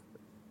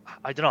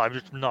 I don't know, I'm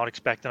just not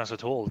expecting us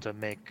at all to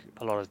make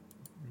a lot of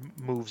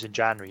moves in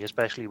January,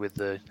 especially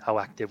with how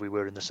active we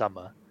were in the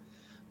summer.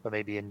 But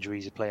maybe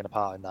injuries are playing a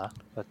part in that.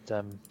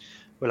 But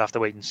we'll have to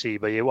wait and see.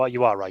 But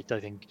you are right, I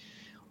think.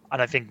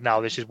 And I think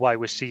now this is why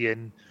we're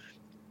seeing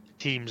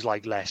teams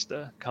like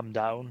Leicester come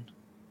down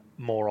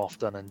more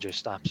often and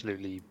just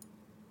absolutely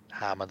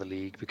hammer the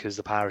league, because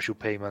the parachute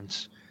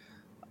payments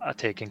are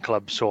taking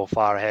clubs so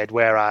far ahead.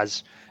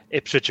 Whereas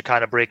Ipswich are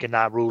kind of breaking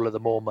that rule at the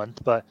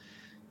moment, but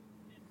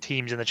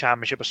teams in the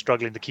Championship are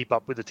struggling to keep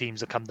up with the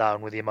teams that come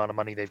down with the amount of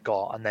money they've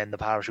got, and then the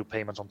parachute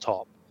payments on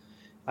top.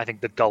 I think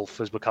the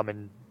gulf is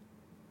becoming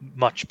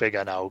much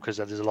bigger now, because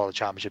there's a lot of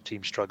Championship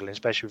teams struggling,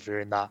 especially if you're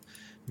in that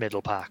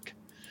middle pack.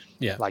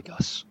 like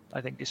us.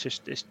 I think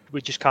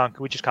we just can't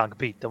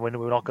compete, and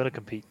we're not going to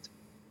compete.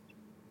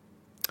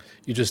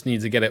 You just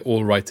need to get it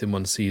all right in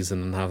one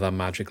season and have that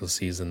magical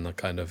season that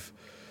kind of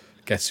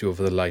gets you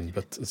over the line.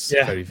 But it's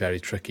very, very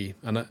tricky.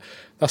 And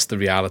that's the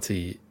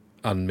reality,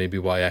 and maybe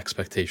why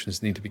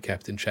expectations need to be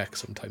kept in check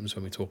sometimes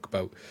when we talk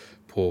about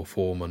poor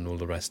form and all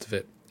the rest of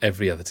it.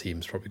 Every other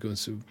team's probably going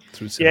through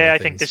similar I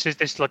things. think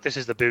this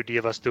is the beauty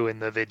of us doing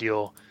the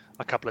video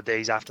a couple of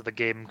days after the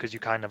game, because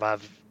you kind of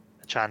have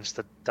a chance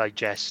to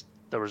digest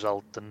the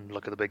result and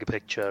look at the bigger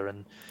picture.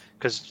 And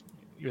because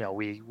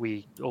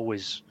we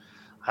always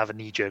have a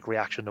knee-jerk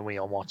reaction, don't we,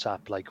 on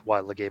WhatsApp, like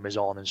while the game is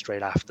on and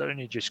straight after, and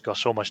you just got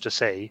so much to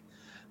say.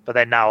 But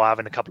then now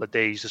having a couple of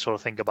days to sort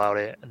of think about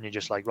it, and you're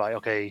just like, right,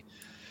 okay,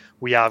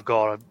 we have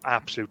got an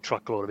absolute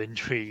truckload of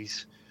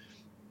injuries.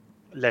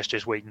 Let's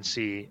just wait and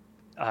see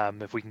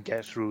if we can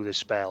get through this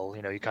spell.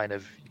 You kind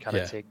of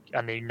take,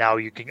 and then now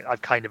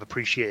I've kind of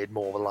appreciated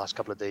more over the last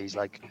couple of days,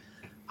 like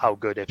how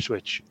good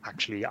Ipswich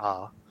actually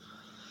are.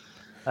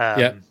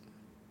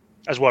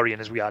 As worrying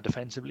as we are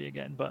defensively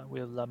again, but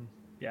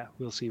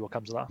we'll see what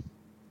comes of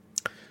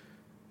that.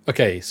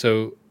 Okay,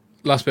 so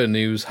last bit of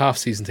news: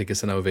 half-season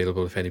tickets are now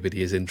available if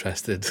anybody is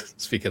interested.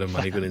 Speaking of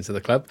money going into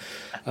the club,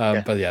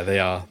 but they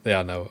are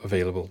now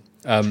available.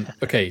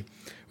 Okay,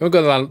 we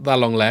haven't got that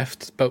long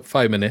left, about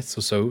 5 minutes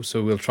or so.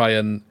 So we'll try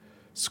and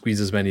squeeze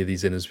as many of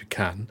these in as we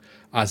can.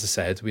 As I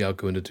said, we are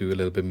going to do a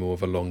little bit more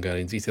of a longer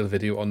in detail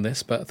video on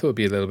this, but I thought it'd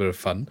be a little bit of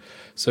fun.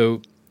 So,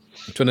 do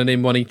you want to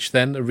name one each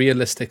then? A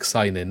realistic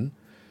sign-in.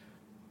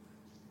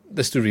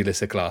 Let's do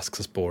realistic last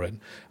because it's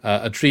boring.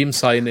 A dream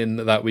sign-in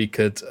that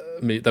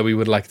we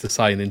would like to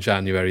sign in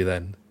January.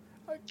 Then,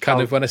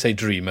 kind of when I say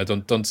dream, I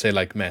don't say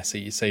like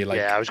Messi. Say like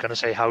I was going to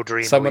say how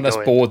dream. Someone that's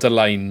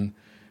borderline.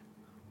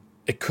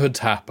 It could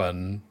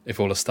happen if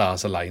all the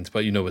stars aligned,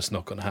 but it's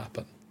not going to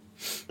happen.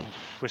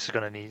 This is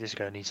going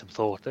to need some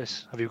thought.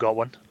 This. Have you got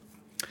one?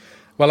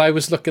 Well, I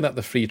was looking at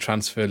the free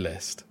transfer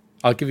list.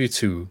 I'll give you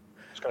two.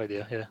 It's a good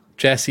idea. Yeah.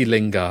 Jesse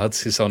Lingard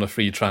is on a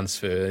free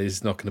transfer.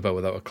 He's knocking about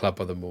without a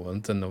club at the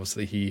moment, and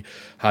obviously he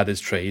had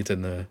his trade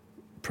in the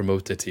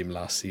promoted team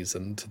last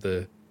season to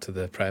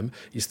the Prem.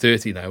 He's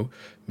 30 now.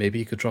 Maybe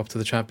he could drop to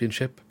the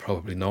Championship.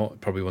 Probably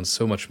not. Probably wants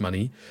so much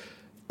money,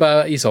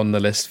 but he's on the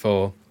list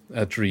for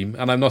a dream.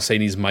 And I'm not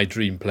saying he's my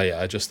dream player.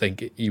 I just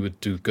think he would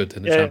do good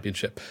in the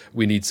Championship.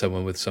 We need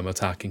someone with some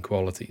attacking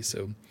quality.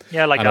 So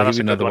that's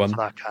a good one for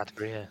that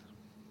category. Yeah.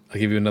 I'll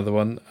give you another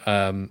one.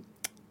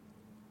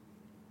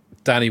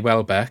 Danny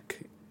Welbeck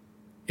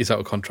is out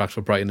of contract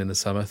for Brighton in the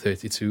summer,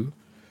 32.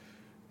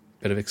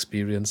 Bit of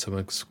experience,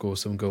 someone score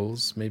some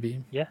goals,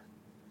 maybe. Yeah,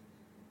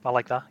 I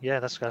like that. Yeah,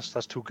 that's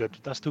too good.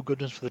 That's too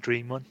good for the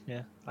dream one.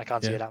 Yeah, I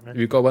can't see it happening.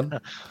 Have you got one?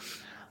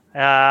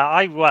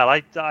 I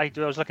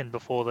was looking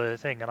before the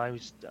thing, and I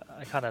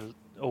kind of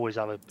always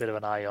have a bit of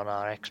an eye on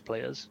our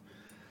ex-players,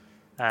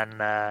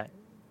 and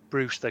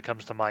Brewster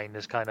comes to mind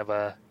as kind of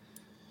a,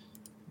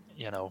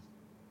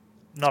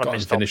 not a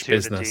missed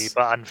opportunity,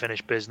 but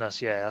unfinished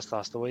business. Yeah,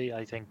 that's the way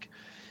I think.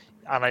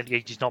 And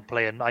he's not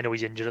playing. I know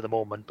he's injured at the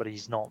moment, but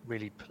he's not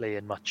really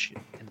playing much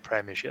in the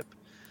Premiership.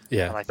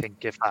 Yeah. And I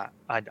think if that,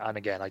 and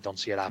again, I don't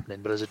see it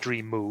happening, but as a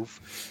dream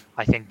move,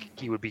 I think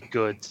he would be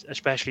good,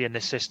 especially in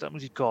this system.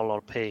 He's got a lot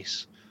of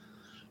pace,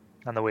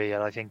 and the way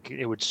I think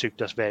it would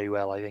suit us very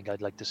well. I think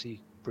I'd like to see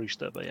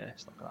Brewster, but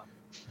it's not going to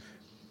happen.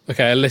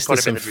 Okay, I listed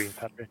some. Dream,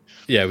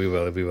 yeah, we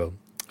will.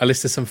 I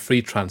listed some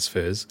free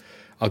transfers.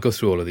 I'll go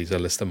through all of these. I'll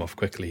list them off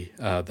quickly.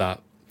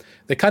 That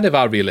they kind of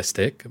are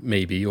realistic,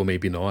 maybe or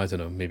maybe not. I don't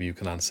know. Maybe you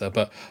can answer.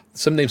 But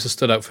some names have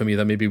stood out for me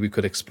that maybe we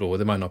could explore.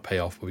 They might not pay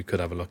off, but we could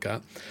have a look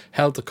at.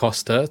 Helder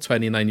Costa,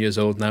 29 years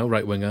old now,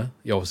 right winger.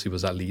 He obviously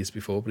was at Leeds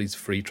before, but he's a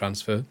free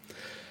transfer.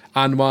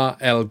 Anwar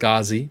El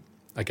Ghazi,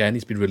 again,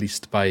 he's been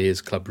released by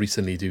his club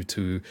recently due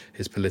to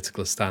his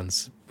political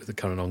stance with the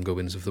current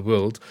ongoings of the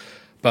world.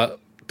 But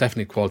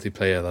definitely a quality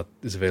player that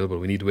is available.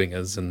 We need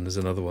wingers, and there's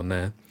another one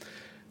there.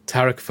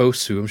 Tarek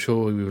Fosu, I'm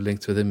sure we were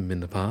linked with him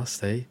in the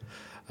past, eh?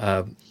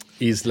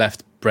 He's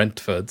left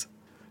Brentford.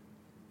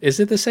 Is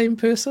it the same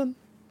person?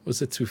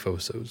 Was it two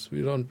Fosos?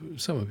 We were on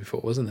someone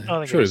before, wasn't it? I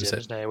think sure it was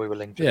it. We were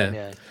linked with him,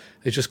 yeah.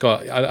 They just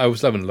got, I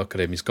was having a look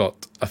at him. He's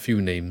got a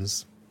few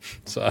names,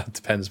 so it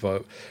depends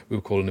what we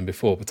were calling him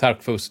before. But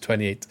Tarek Fosu,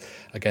 28,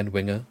 again,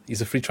 winger. He's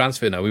a free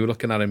transfer now. We were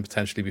looking at him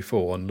potentially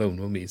before on loan,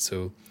 weren't we?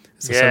 So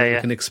it's something we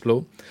can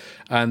explore.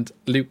 And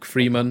Luke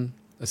Freeman,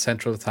 a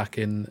central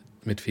attacking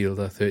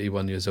midfielder,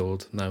 31 years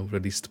old, now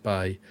released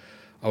by,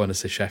 I want to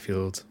say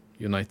Sheffield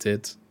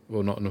United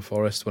or Nottingham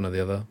Forest, one or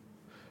the other.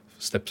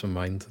 Slips my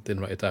mind,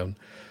 didn't write it down.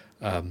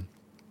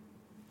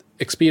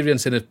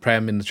 Experience in the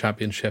Prem, in the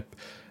Championship.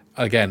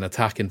 Again,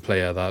 attacking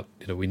player that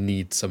we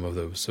need some of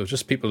those. So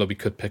just people that we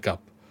could pick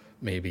up,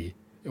 maybe,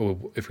 or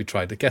if we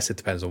tried. I guess it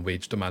depends on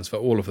wage demands for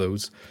all of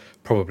those.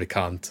 Probably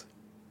can't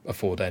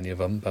afford any of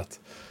them, but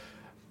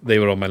they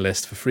were on my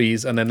list for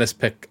frees. And then let's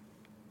pick,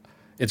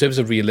 in terms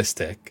of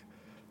realistic,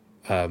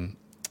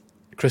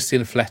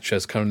 Christian Fletcher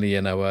is currently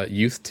in our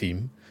youth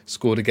team.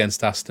 Scored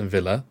against Aston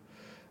Villa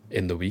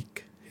in the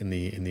week. in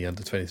the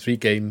under-23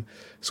 game.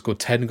 Scored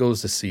 10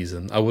 goals this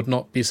season. I would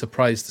not be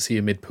surprised to see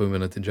him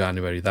mid-permanent in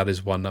January. That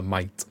is one that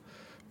might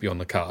be on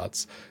the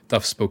cards.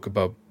 Duff spoke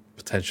about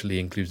potentially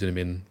including him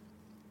in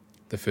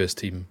the first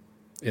team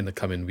in the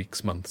coming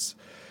weeks, months.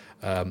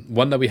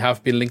 One that we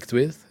have been linked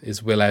with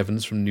is Will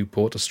Evans from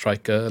Newport, a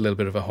striker, a little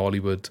bit of a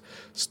Hollywood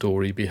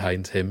story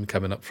behind him,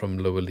 coming up from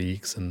lower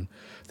leagues, and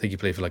I think he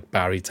played for like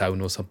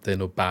Barrytown or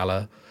something, or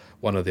Bala,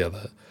 one or the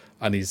other.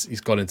 And he's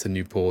got into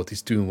Newport,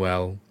 he's doing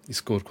well, he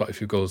scored quite a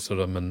few goals for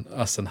them, and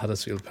us and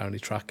Huddersfield apparently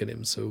tracking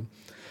him, so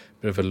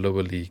a bit of a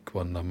lower league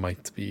one that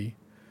might be,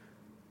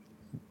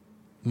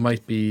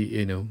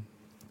 you know,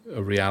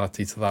 a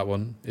reality to that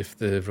one, if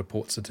the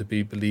reports are to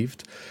be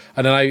believed.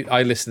 And then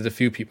I listed a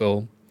few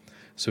people.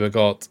 So we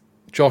got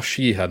Josh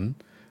Sheehan.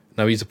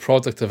 Now he's a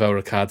product of our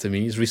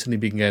academy. He's recently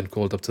been getting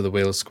called up to the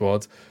Wales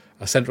squad.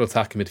 A central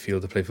attacking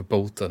midfielder, played for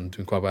Fulton,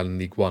 doing quite well in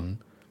League One.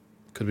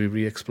 Could we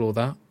re-explore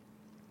that?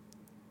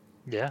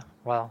 Yeah,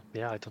 well,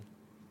 yeah,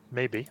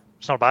 maybe.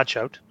 It's not a bad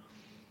shout.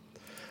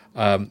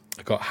 I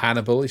got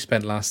Hannibal. He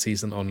spent last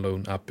season on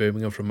loan at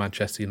Birmingham from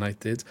Manchester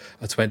United.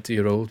 A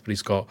 20-year-old, but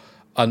he's got...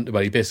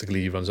 he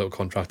basically runs out of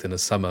contract in the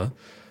summer.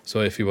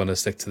 So if you want to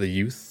stick to the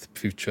youth,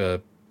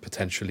 future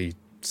potentially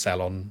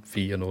sell-on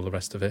fee and all the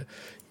rest of it,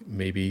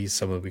 maybe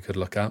someone we could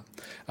look at.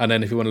 And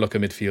then if you want to look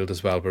at midfield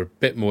as well, we're a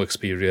bit more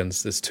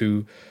experienced. There's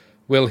two.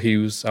 Will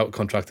Hughes, out of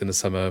contract in the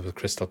summer with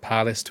Crystal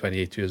Palace,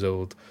 28 years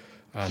old,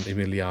 and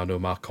Emiliano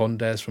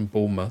Marcondes from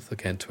Bournemouth,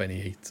 again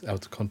 28,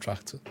 out of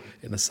contract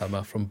in the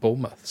summer from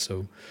Bournemouth.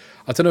 So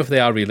I don't know if they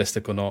are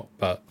realistic or not,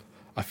 but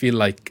I feel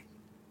like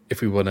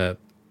if we want to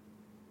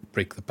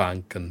break the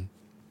bank and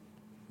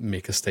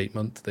make a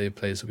statement, they're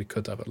players that we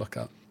could have a look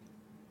at.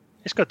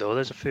 It's good though.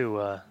 There's a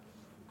few.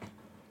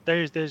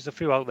 There's a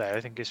few out there.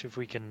 I think if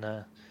we can,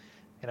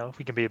 if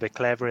we can be a bit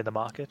clever in the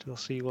market, we'll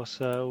see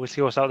what's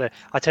out there.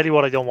 I tell you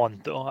what, I don't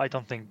want though. I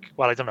don't think.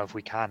 Well, I don't know if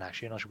we can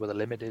actually. I'm not sure where the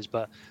limit is,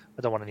 but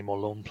I don't want any more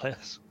loan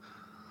players.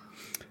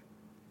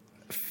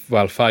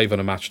 Well, 5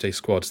 on a match day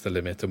squad's the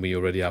limit, and we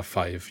already have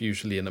 5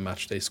 usually in a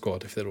match day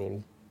squad if they're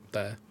all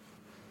there.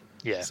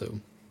 Yeah.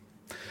 So.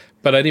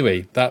 But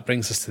anyway, that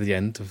brings us to the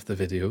end of the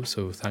video.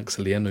 So thanks,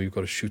 Ali. I know you've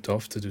got to shoot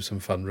off to do some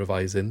fun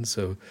revising,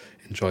 so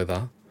enjoy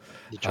that.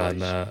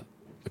 And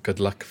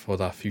good luck for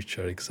that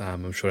future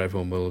exam. I'm sure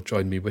everyone will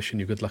join me wishing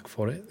you good luck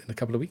for it in a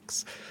couple of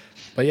weeks.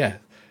 But yeah,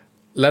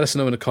 let us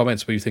know in the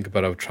comments what you think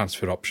about our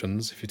transfer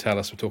options. If you tell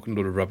us we're talking a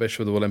lot of rubbish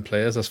with the Woolham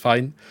players, that's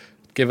fine.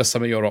 Give us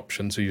some of your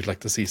options who you'd like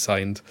to see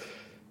signed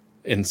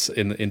in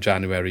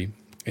January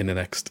in the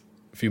next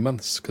few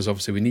months, because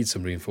obviously we need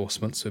some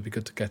reinforcements, so it'd be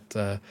good to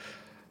get...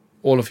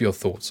 all of your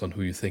thoughts on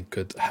who you think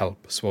could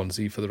help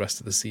Swansea for the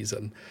rest of the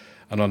season.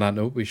 And on that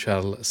note, we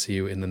shall see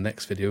you in the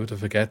next video. Don't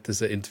forget,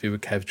 there's an interview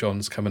with Kev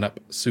Johns coming up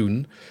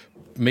soon.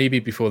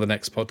 Maybe before the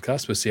next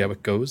podcast. We'll see how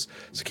it goes.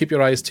 So keep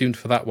your eyes tuned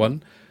for that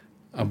one.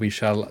 And we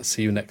shall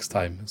see you next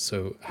time.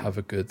 So have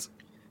a good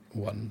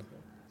one.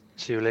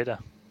 See you later.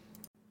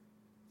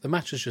 The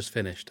match has just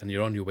finished and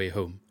you're on your way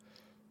home.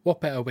 What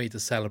better way to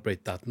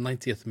celebrate that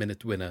 90th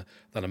minute winner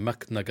than a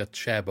McNugget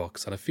share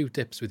box and a few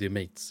tips with your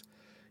mates?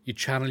 You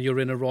channel your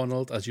inner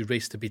Ronald as you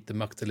race to beat the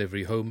Muck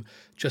delivery home,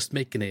 just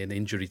making it in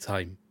injury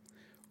time.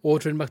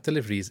 Ordering Muck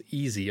delivery is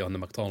easy on the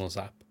McDonald's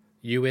app.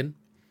 You in?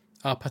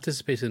 Our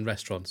participating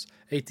restaurants,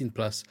 18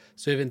 plus,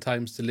 serving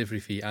times, delivery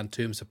fee and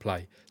terms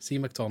apply. See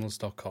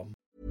mcdonalds.com.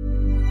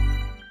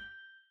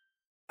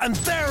 And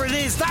there it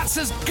is, that's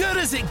as good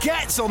as it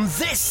gets on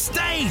this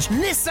stage.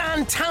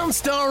 Nissan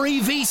Townstar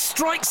EV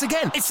strikes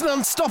again. It's an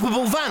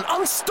unstoppable van,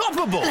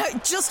 unstoppable. No,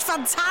 just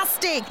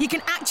fantastic. You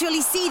can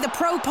actually see the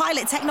Pro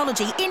Pilot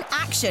technology in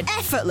action.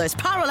 Effortless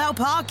parallel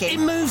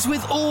parking. It moves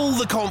with all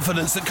the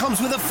confidence that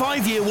comes with a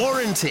 5-year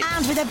warranty.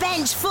 And with a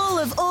bench full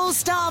of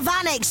all-star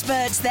van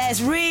experts,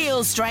 there's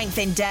real strength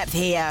in depth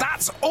here.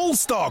 That's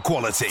all-star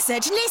quality.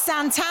 Search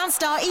Nissan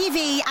Townstar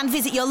EV and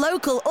visit your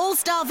local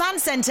all-star van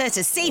centre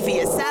to see for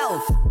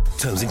yourself.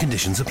 Terms and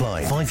conditions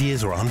apply. 5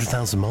 years or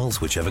 100,000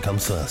 miles, whichever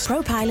comes first.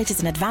 Pro Pilot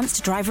is an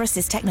advanced driver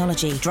assist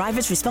technology.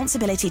 Driver's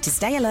responsibility to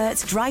stay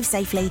alert, drive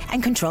safely,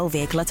 and control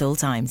vehicle at all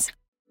times.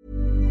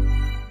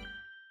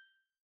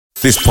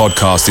 This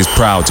podcast is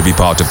proud to be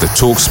part of the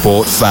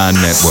TalkSport Fan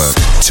Network.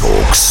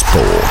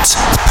 TalkSport.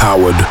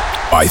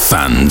 Powered by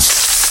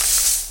fans.